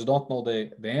happened because you don't know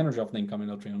the energy of the incoming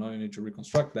neutrino. You need to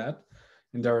reconstruct that.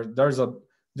 And there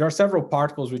are several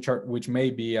particles which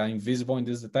may be invisible in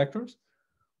these detectors,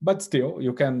 but still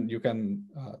you can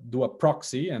do a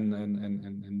proxy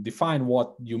and define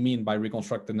what you mean by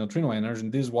reconstructed neutrino energy,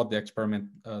 and this is what the experiment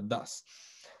does.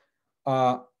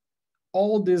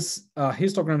 All these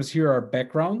histograms here are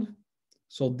background.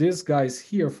 So these guys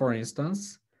here, for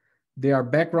instance, they are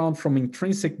background from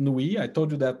intrinsic NUI. I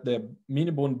told you that the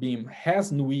MiniBooNE beam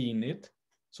has NUI in it.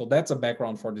 So that's a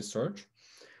background for this search.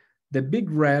 The big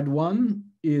red one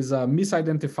is a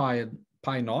misidentified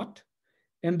pi naught.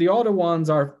 And the other ones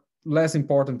are less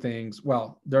important things.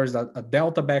 Well, there's a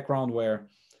delta background where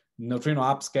neutrino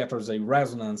upscatters a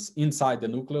resonance inside the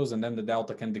nucleus, and then the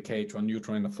delta can decay to a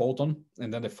neutron and a photon.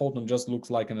 And then the photon just looks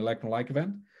like an electron-like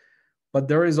event. But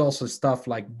there is also stuff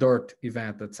like dirt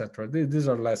event, etc. These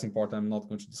are less important. I'm not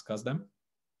going to discuss them.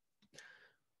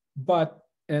 But,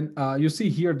 and you see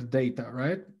here the data,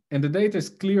 right? And the data is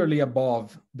clearly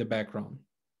above the background.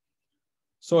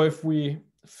 So if we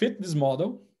fit this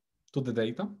model to the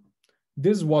data,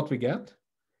 this is what we get.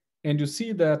 And you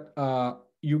see that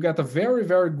you get a very,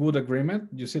 very good agreement.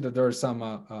 You see that there is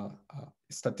some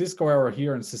statistical error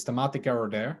here and systematic error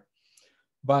there.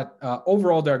 But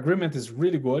overall, the agreement is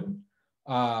really good.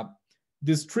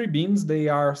 These three beams, they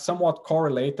are somewhat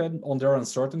correlated on their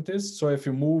uncertainties. So if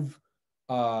you move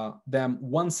them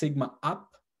 1 sigma up,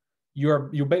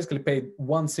 you basically paid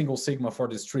 1 single sigma for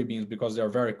these three beams because they are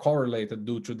very correlated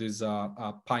due to this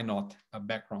pi naught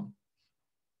background,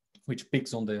 which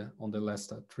peaks on the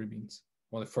last three beams,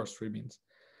 on the first three beams.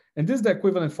 And this is the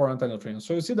equivalent for antineutrinos.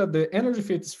 So you see that the energy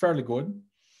fit is fairly good.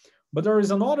 But there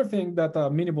is another thing that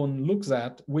MiniBooNE looks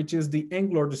at, which is the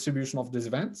angular distribution of these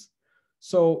events.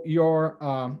 So your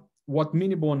what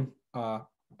MiniBooNE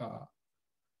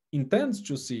intends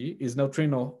to see is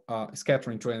neutrino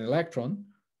scattering to an electron.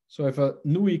 So if a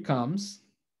NUI comes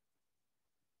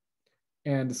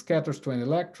and scatters to an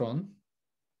electron,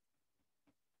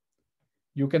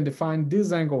 you can define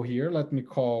this angle here. Let me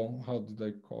call, how did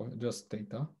I call it? Just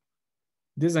theta.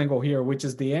 This angle here, which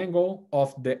is the angle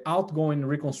of the outgoing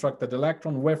reconstructed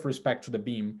electron with respect to the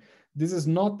beam. This is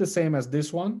not the same as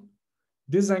this one.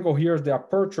 This angle here is the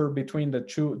aperture between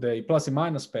the plus and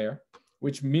minus pair,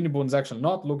 which MiniBooNE is actually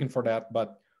not looking for that.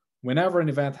 But whenever an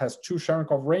event has two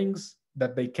Cherenkov rings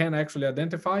that they can actually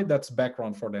identify, that's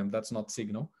background for them. That's not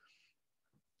signal.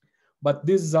 But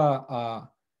this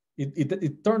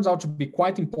it turns out to be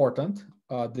quite important.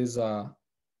 This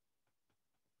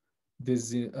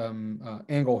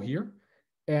angle here,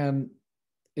 and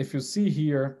if you see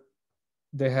here,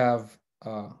 they have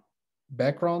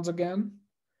backgrounds again.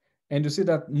 And you see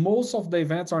that most of the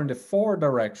events are in the forward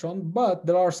direction, but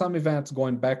there are some events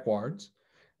going backwards.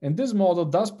 And this model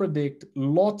does predict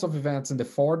lots of events in the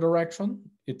forward direction.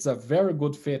 It's a very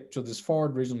good fit to this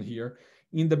forward region here.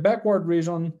 In the backward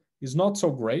region is not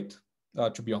so great,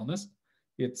 to be honest.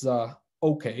 It's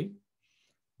okay.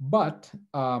 But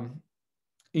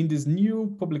in this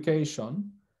new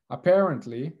publication,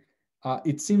 apparently,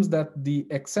 it seems that the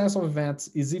excess of events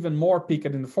is even more peaked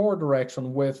in the forward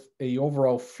direction with a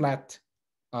overall flat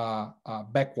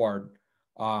backward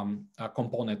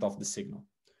component of the signal.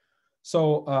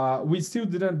 So we still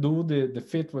didn't do the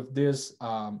fit with this.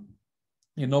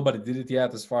 And nobody did it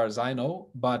yet, as far as I know,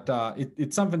 but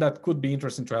it's something that could be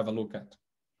interesting to have a look at.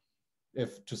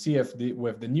 To see if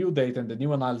with the new data and the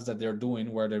new analysis that they're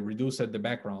doing, where they reduce the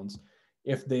backgrounds,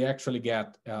 if they actually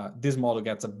get, this model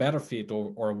gets a better fit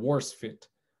or a worse fit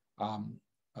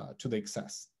to the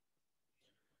excess.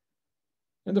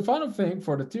 And the final thing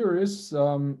for the theories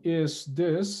is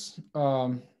this.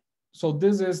 So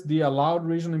this is the allowed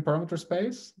region in parameter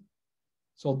space.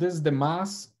 So this is the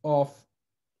mass of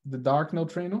the dark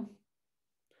neutrino.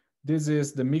 This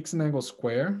is the mixing angle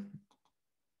square.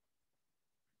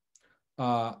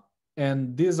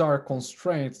 And these are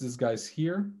constraints, these guys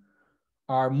here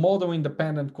are model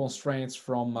independent constraints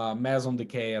from meson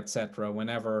decay, etc.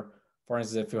 Whenever, for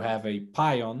instance, if you have a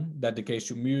pion that decays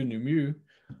to mu, nu mu,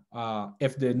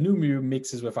 if the nu mu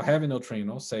mixes with a heavy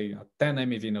neutrino, say a 10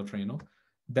 MeV neutrino,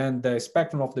 then the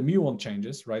spectrum of the muon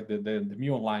changes, right? The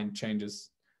muon line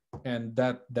changes, and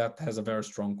that has a very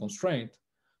strong constraint.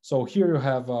 So here you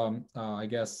have, I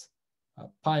guess,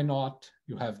 pi naught,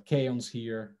 you have kaons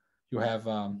here, you have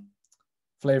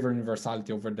flavor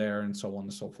universality over there, and so on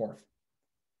and so forth.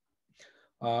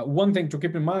 One thing to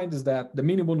keep in mind is that the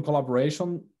MiniBooNE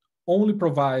collaboration only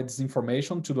provides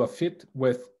information to do a fit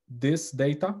with this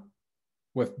data,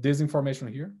 with this information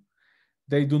here.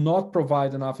 They do not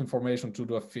provide enough information to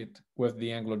do a fit with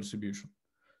the angular distribution.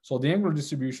 So the angular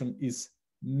distribution is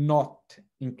not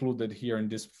included here in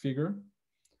this figure,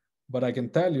 but I can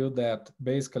tell you that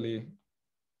basically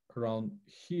around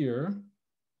here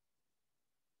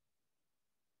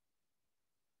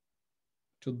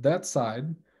to that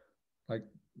side, like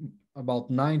about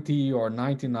 90 or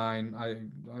 99, I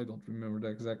don't remember the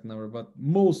exact number, but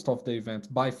most of the events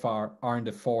by far are in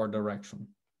the forward direction,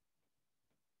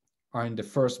 are in the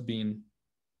first bin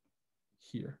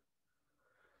here.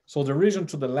 So the region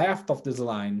to the left of this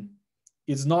line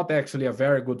is not actually a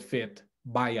very good fit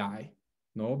by eye,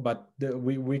 no, but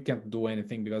we can't do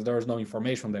anything because there is no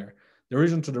information there. The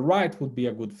region to the right would be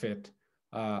a good fit,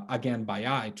 again, by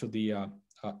eye to the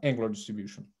angular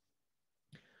distribution.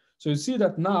 So you see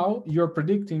that now you're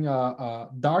predicting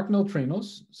dark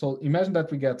neutrinos. So imagine that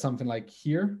we get something like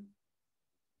here.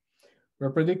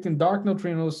 We're predicting dark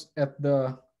neutrinos at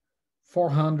the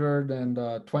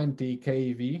 420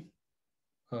 keV,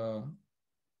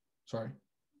 sorry,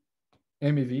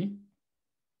 MeV.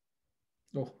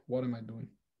 Oh, what am I doing?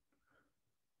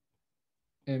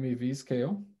 MeV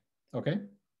scale, okay.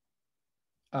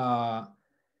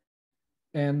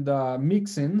 And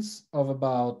mixins of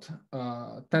about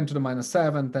 10 to the minus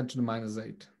 7, 10 to the minus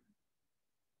 8,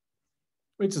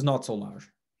 which is not so large.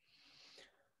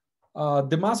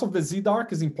 The mass of the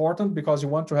Z-dark is important because you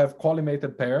want to have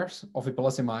collimated pairs of a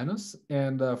plus and minus.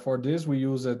 And for this, we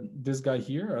use this guy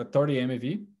here, a 30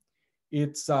 MeV.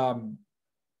 It's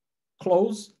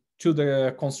close to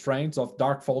the constraints of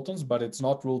dark photons, but it's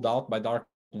not ruled out by dark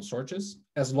photon searches,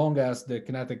 as long as the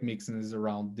kinetic mixing is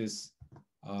around this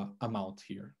amount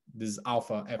here. This is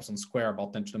alpha epsilon square,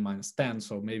 about 10 to the minus 10.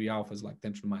 So maybe alpha is like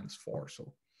 10 to the minus 4.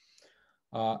 So,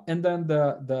 and then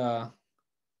the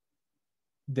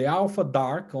alpha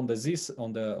dark on the Z,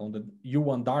 on the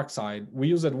U1 dark side, we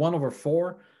use at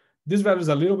 1/4. This value is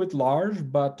a little bit large,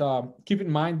 but keep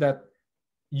in mind that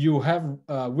you have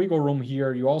wiggle room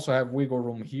here. You also have wiggle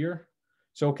room here.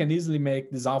 So you can easily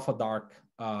make this alpha dark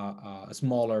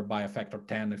smaller by a factor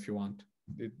 10 if you want.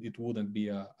 It wouldn't be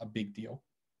a big deal.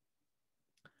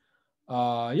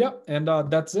 Yeah, and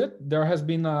that's it. There has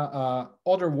been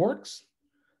other works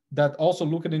that also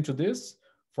looked into this.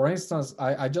 For instance,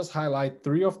 I just highlight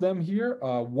 3 of them here.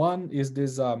 One is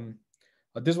this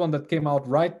one that came out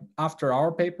right after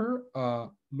our paper,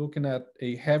 looking at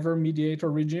a Hever mediator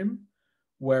regime,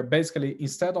 where basically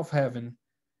instead of having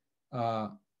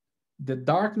the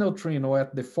dark neutrino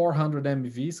at the 400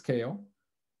 MeV scale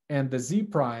and the Z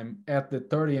prime at the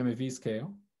 30 MeV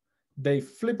scale, they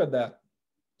flipped that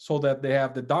so that they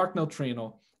have the dark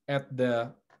neutrino at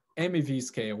the MeV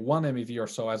scale, 1 MeV or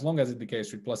so, as long as it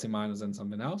decays with plus and minus and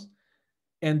something else,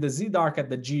 and the Z dark at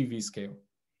the GeV scale.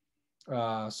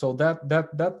 So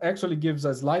that actually gives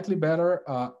a slightly better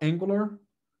angular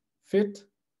fit,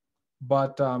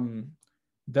 but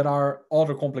there are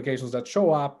other complications that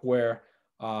show up where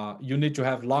you need to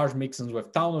have large mixins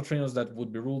with tau neutrinos that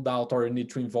would be ruled out, or you need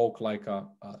to invoke like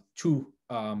 2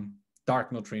 dark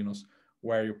neutrinos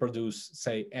where you produce,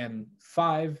 say,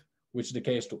 N5, which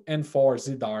decays to N4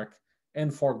 Z dark.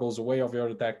 N4 goes away of your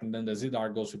detector, and then the Z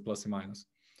dark goes to plus and minus.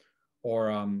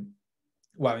 Or,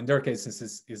 well, in their case, since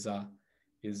this is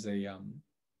a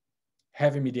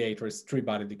heavy mediator is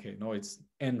 3-body decay. No, it's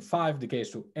N5 decays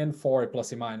to N4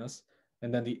 plus E minus,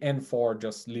 and then the N4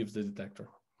 just leaves the detector.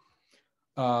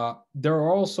 There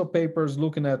are also papers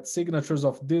looking at signatures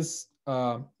of these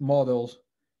models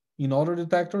in other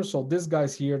detectors. So these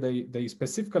guys here, they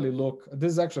specifically look,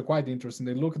 this is actually quite interesting.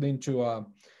 They looked into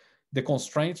the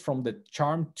constraints from the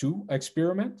CHARM2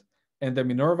 experiment and the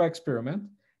Minerva experiment.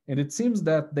 And it seems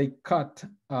that they cut,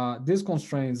 these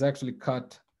constraints actually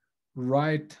cut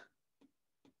right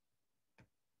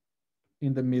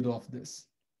in the middle of this.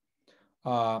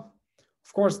 Of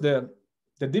course, the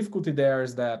difficulty there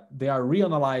is that they are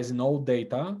reanalyzing old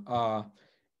data,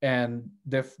 and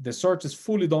the search is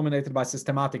fully dominated by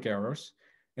systematic errors.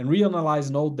 And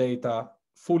reanalyzing old data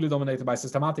fully dominated by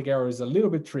systematic error is a little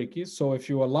bit tricky. So if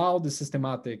you allow the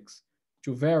systematics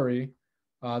to vary,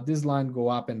 this line go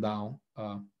up and down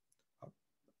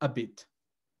a bit.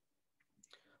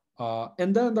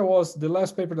 And then there was the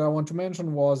last paper that I want to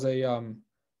mention was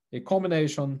a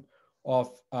combination of,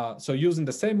 so using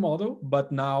the same model,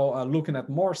 but now looking at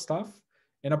more stuff.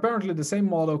 And apparently the same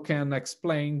model can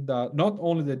explain not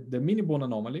only the MiniBooNE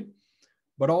anomaly,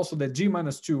 but also the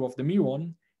G-2 of the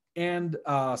muon and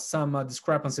some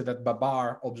discrepancy that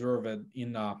Babar observed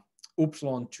in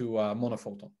upsilon to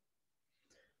monophoton.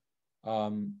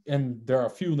 And there are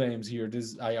a few names here.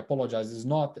 This, I apologize, this is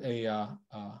not a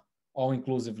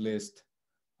all-inclusive list.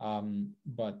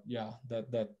 But yeah,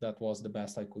 that was the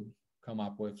best I could come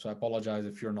up with. So I apologize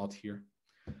if you're not here.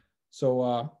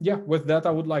 So yeah, with that,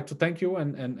 I would like to thank you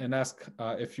and ask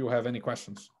if you have any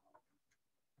questions.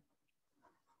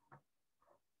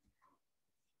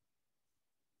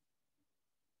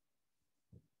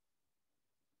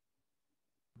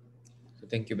 So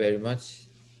thank you very much.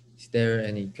 Is there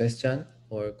any question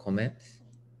or comment?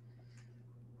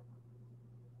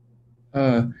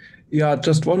 Yeah,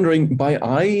 just wondering, by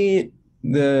eye,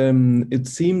 it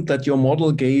seemed that your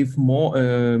model gave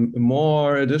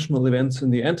more additional events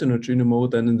in the antineutrino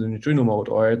mode than in the neutrino mode,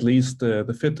 or at least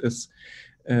the fit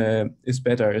is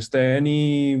better. Is there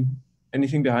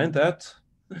anything behind that?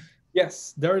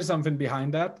 Yes, there is something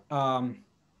behind that.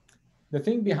 The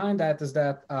thing behind that is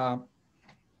that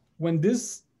when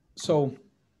this, so,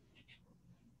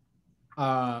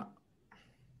 well,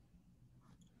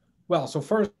 so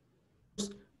first,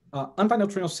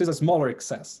 antineutrinos is a smaller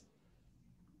excess,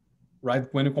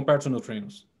 right? When you compare to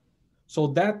neutrinos. So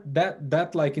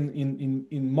that like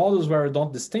in models where you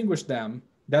don't distinguish them,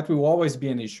 that will always be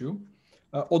an issue.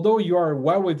 Although you are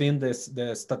well within the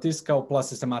statistical plus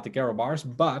systematic error bars,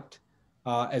 but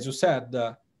as you said,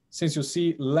 since you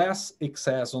see less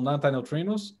excess on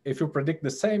antineutrinos, if you predict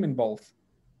the same in both,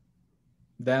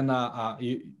 then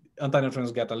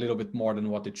antineutrinos get a little bit more than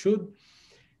what it should.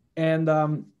 And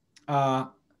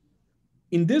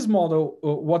in this model,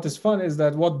 what is fun is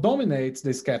that what dominates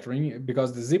the scattering,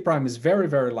 because the Z prime is very,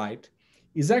 very light,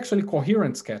 is actually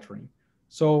coherent scattering.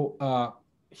 So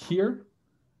here,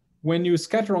 when you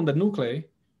scatter on the nuclei,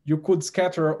 you could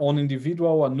scatter on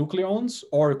individual nucleons,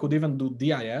 or you could even do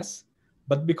DIS.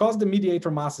 But because the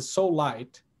mediator mass is so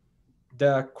light,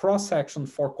 the cross-section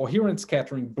for coherent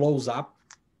scattering blows up.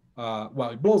 Well,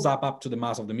 it blows up to the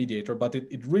mass of the mediator, but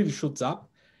it really shoots up.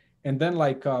 And then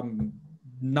like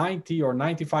 90 or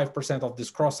 95% of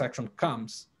this cross-section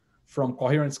comes from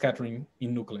coherent scattering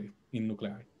in nuclei.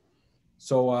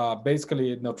 So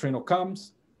basically, neutrino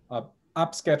comes,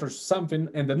 up scatters something,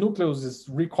 and the nucleus is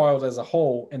recoiled as a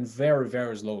whole and very,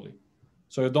 very slowly.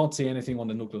 So you don't see anything on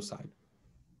the nucleus side.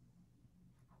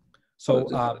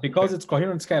 So because it's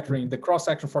coherent scattering, the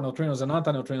cross-section for neutrinos and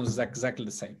antineutrinos is exactly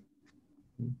the same.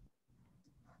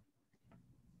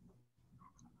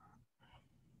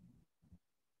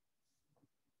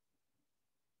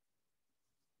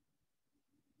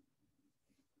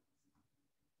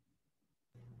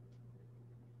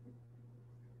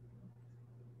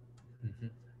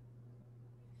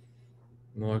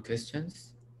 More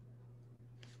questions?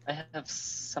 I have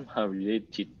somehow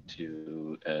related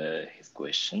to his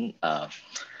question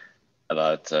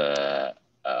about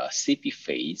CP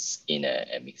phase in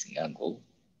a mixing angle,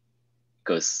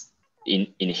 because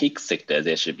in Higgs sector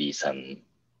there should be some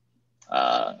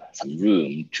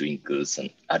room to include some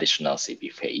additional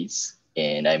CP phase,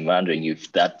 and I'm wondering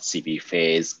if that CP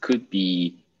phase could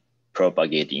be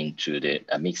propagated into the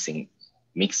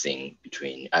mixing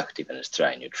between active and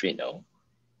sterile neutrino,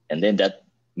 and then that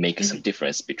makes some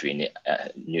difference between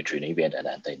neutrino event and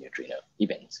anti-neutrino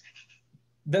events.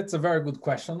 That's a very good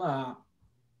question.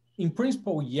 In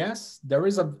principle, yes, there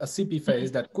is a CP phase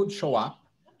that could show up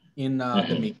in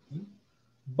the mixing,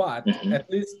 but at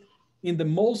least in the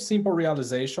most simple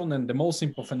realization and the most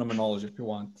simple phenomenology, if you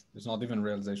want, it's not even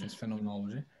realization, it's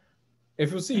phenomenology.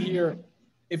 if you see here,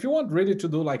 if you want really to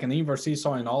do like an inverse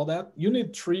seesaw and all that, you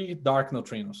need 3 dark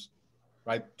neutrinos,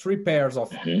 right? 3 pairs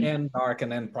of N dark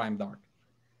and N prime dark.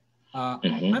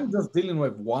 I'm just dealing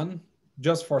with 1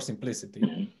 just for simplicity.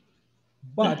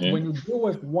 But when you deal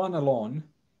with 1 alone,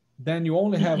 then you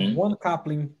only have 1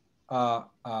 coupling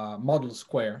modulus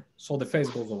square, so the phase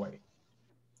goes away.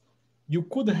 You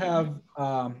could have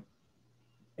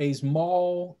a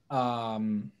small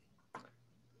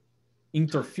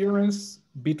interference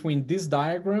between this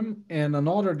diagram and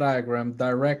another diagram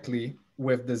directly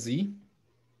with the Z,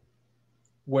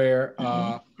 where,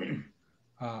 I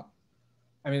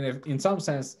mean, if, in some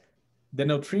sense, the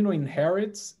neutrino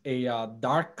inherits a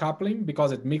dark coupling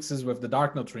because it mixes with the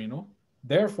dark neutrino.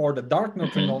 Therefore, the dark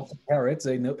neutrino also inherits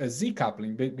a Z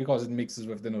coupling because it mixes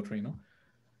with the neutrino.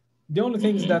 The only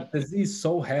thing is that the Z is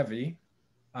so heavy,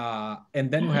 and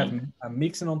then you have a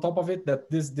mixing on top of it, that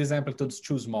this amplitude is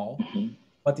too small.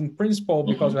 But in principle,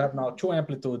 because we have now 2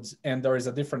 amplitudes and there is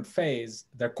a different phase,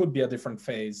 there could be a different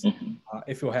phase.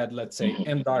 If you had, let's say,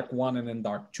 N dark 1 and N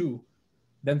dark 2,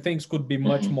 then things could be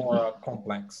much more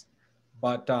complex.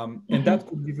 But, and that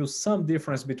could give you some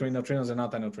difference between neutrinos and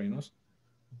antineutrinos.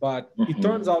 But it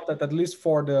turns out that at least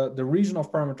for the region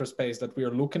of parameter space that we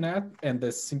are looking at, and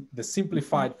the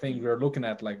simplified thing we are looking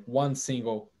at, like one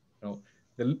single, you know,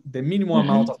 the minimum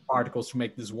amount of particles to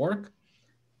make this work,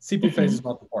 CP phase is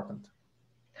not important.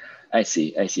 I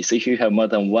see. So if you have more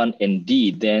than 1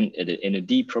 ND, then the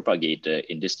ND propagator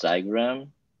in this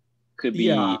diagram could be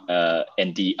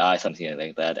NDI, something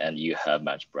like that, and you have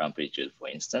much amplitude, for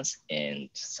instance, and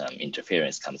some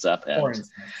interference comes up. And, for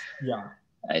instance,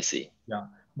 I see. Yeah,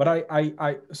 but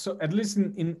so at least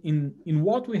in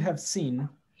what we have seen,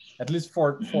 at least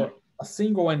for a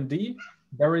single ND,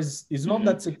 there is not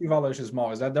that CP violation is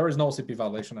small, is that there is no CP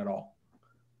violation at all.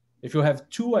 If you have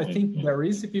 2, I think there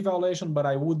is CP violation, but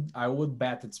I would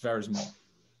bet it's very small.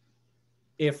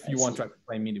 If you want to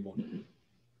explain MiniBooNE,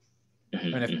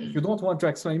 and if you don't want to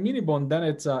explain MiniBooNE, then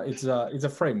it's a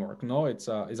framework. No, it's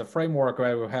a framework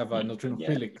where we have a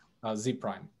neutrinophilic Z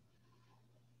prime.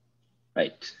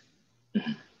 Right.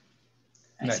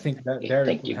 And I think that there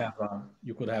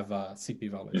you could have a CP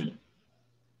violation.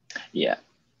 Yeah.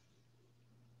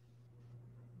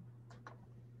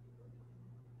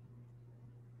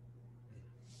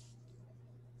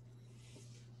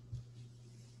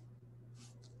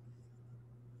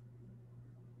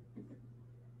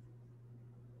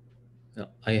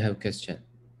 I have a question.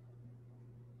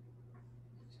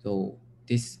 So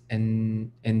this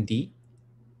ND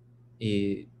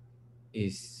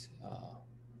is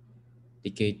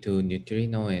decay to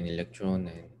neutrino and electron,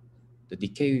 and the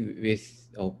decay width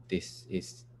of this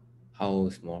is how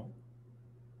small?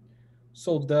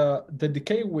 So the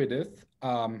decay width,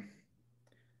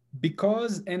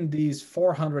 because ND is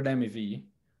 400 MeV,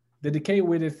 the decay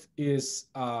width is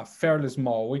fairly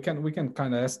small. We can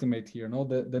kind of estimate here. No,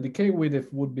 the decay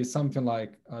width would be something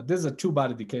like this is a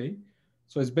 2-body decay,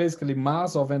 so it's basically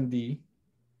mass of ND,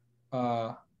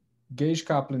 gauge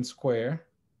coupling square,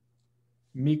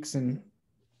 mixing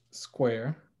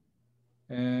square,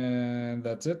 and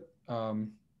that's it.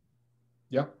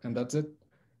 Yeah, and that's it.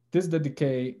 This is the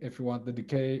decay, if you want, the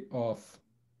decay of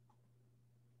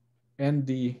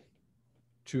ND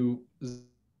to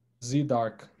Z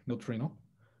dark neutrino,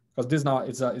 because this now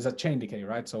is a chain decay,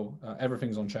 right? So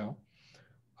everything's on shell.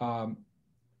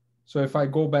 So if I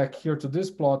go back here to this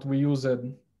plot, we use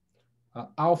an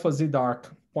alpha Z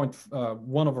dark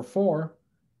 1/4,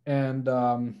 and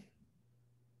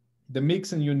the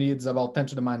mixing you need is about 10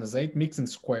 to the minus 8 mixing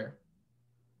square.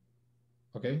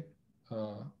 Okay,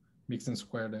 mixing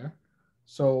square there.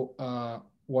 So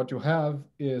what you have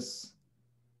is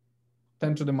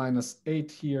 10 to the minus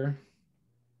 8 here.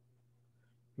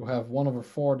 You have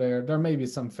 1/4 there. There may be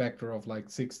some factor of like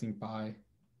 16 pi,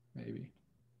 maybe.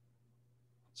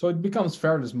 So it becomes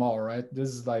fairly small, right? This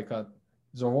is like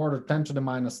it's of order 10 to the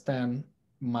minus 10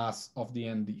 mass of the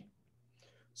ND.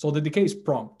 So the decay is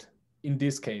prompt in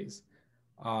this case.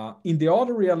 In the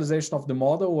other realization of the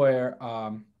model where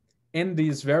ND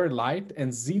is very light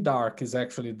and Z dark is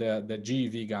actually the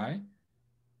GeV guy,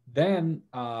 then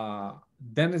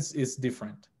it's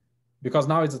different, because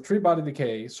now it's a 3-body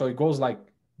decay. So it goes like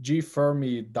G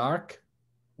Fermi dark,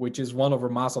 which is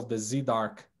 1/4 mass of the Z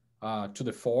dark to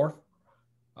the 4th.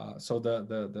 So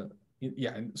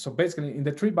so basically in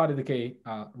the 3-body decay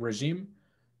regime,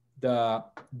 the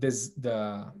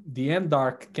N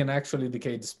dark can actually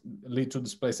lead to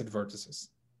displaced vertices.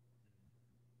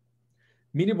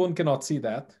 MiniBooNE cannot see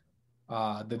that.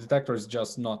 The detector is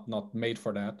just not made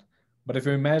for that. But if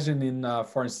you imagine in,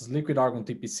 for instance, liquid argon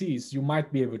TPCs, you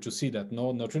might be able to see that.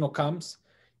 No, neutrino comes,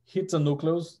 hits a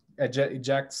nucleus,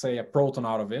 ejects, say, a proton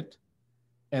out of it,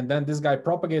 and then this guy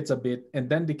propagates a bit, and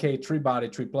then decay 3 body,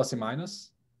 3 plus and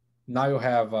minus. Now you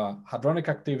have hadronic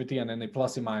activity and then a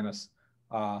plus and minus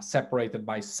separated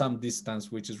by some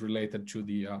distance, which is related to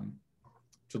the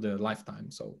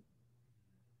lifetime. So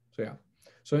yeah.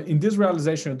 So in this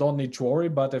realization, you don't need to worry,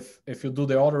 but if you do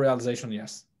the other realization,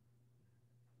 yes.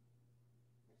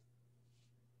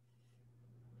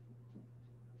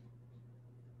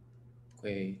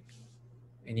 Okay.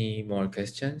 Any more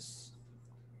questions?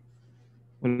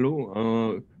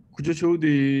 Hello. Could you show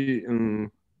the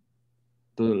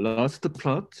last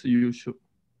plot you show?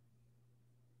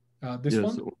 This yes.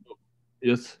 one?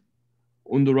 Yes.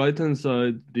 On the right hand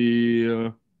side,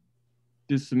 the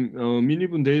this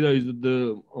MiniBooNE data is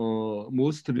the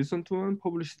most recent one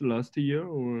published last year,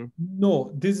 or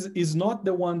no? This is not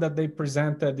the one that they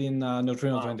presented in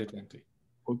Neutrino 2020.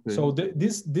 Okay. So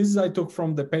this I took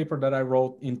from the paper that I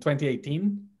wrote in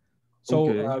 2018. So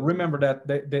Okay. remember that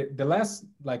the last,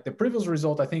 like the previous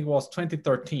result, I think was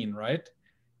 2013, right?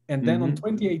 And then on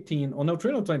 2018, on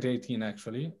Neutrino 2018,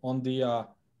 actually, on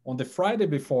the Friday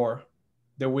before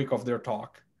the week of their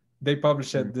talk, they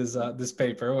published this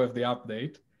paper with the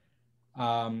update,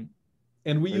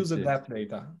 and we used that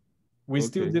data. We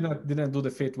still didn't do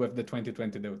the fit with the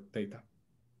 2020 data.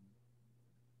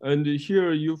 And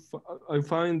here I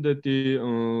find that the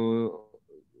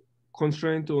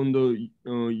constraint on the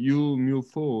U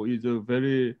mu4 is a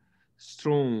very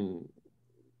strong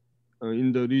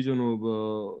in the region of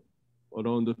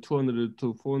around 200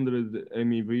 to 400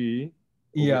 MeV.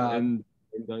 Yeah. And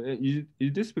is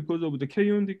this because of the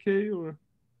K-on decay, or?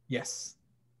 Yes,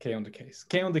 K-on decays.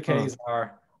 K-on decays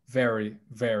are very,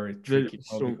 very tricky.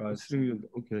 Very strong.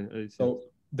 Okay, I see. So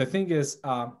the thing is,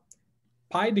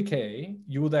 pi decay,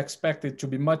 you would expect it to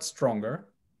be much stronger,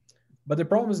 but the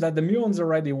problem is that the muon's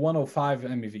already 105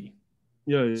 MeV.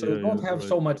 So you don't have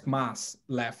so much mass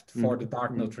left for the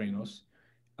dark neutrinos.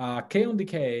 K-on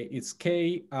decay is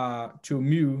K to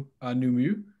mu, nu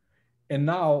mu. And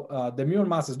now the muon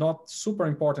mass is not super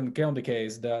important in K-on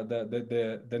decays.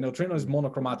 The neutrino is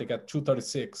monochromatic at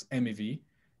 236 MeV,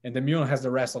 and the muon has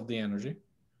the rest of the energy.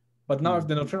 But now if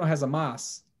the neutrino has a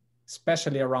mass,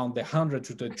 especially around the 100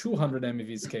 to the 200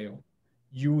 MeV scale,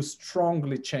 you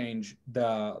strongly change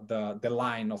the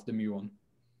line of the muon.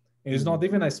 It's not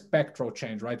even a spectral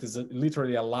change, right? It's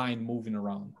literally a line moving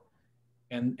around.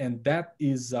 And that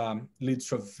is leads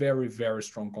to a very, very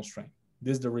strong constraint.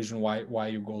 This is the reason why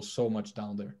you go so much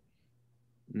down there.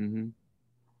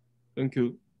 Thank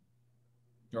you.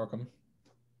 You're welcome.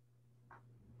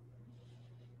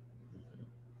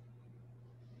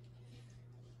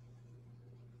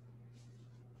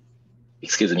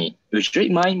 Excuse me, would you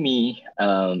remind me,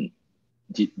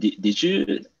 did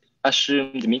you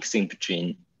assume the mixing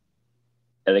between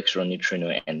electron neutrino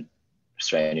and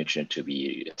stellar neutrino to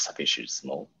be sufficiently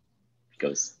small?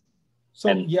 Because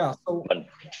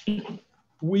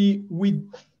we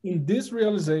in this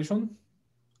realization,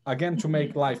 again, to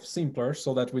make life simpler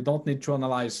so that we don't need to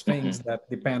analyze things that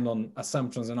depend on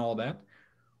assumptions and all that,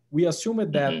 we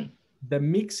assumed that the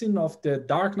mixing of the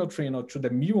dark neutrino to the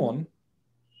muon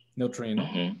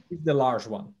neutrino is the large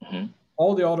one.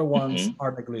 All the other ones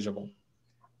are negligible.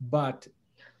 But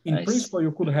in principle,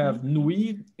 you could have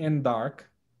nu and dark,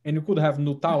 and you could have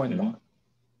nu tau and dark.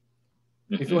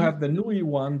 If you have the nu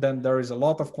one, then there is a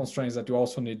lot of constraints that you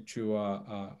also need to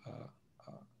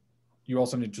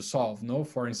solve. No,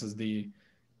 for instance,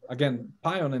 again,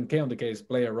 pion and K-on decays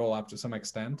play a role up to some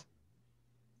extent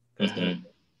because the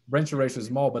branch ratio is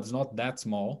small, but it's not that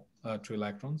small to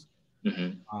electrons.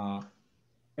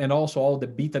 And also all the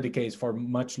beta decays for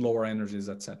much lower energies,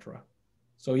 etc.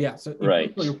 So yeah, so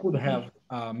you could have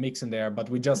mix in there, but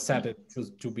we just set it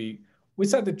we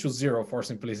set it to 0 for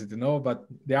simplicity, no? But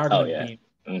the argument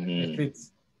being, if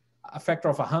it's a factor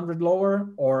of 100 lower,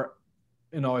 or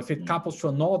if it couples to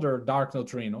another dark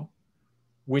neutrino,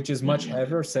 which is much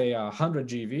heavier, say 100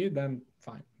 GeV, then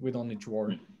fine, we don't need to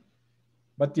worry.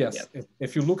 But yes,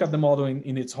 if you look at the model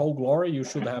in its whole glory, you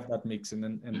should have that mixing,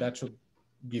 and that should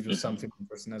give you something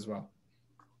interesting as well.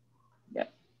 Yeah.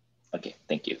 Okay.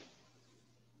 Thank you.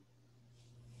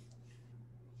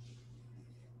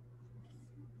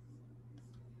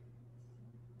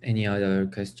 Any other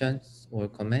questions or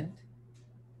comment?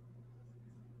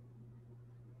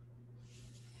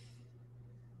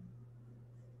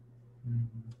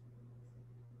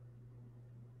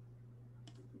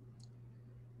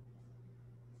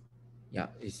 Yeah,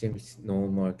 it seems no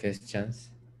more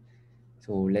questions.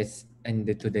 So let's end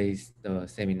today's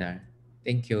seminar.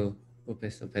 Thank you,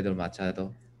 Professor Pedro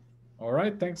Machado. All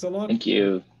right, thanks a lot. Thank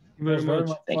you. Very much.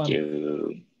 Thank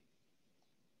you.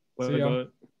 See ya.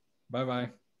 Bye-bye.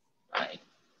 Bye-bye. Bye.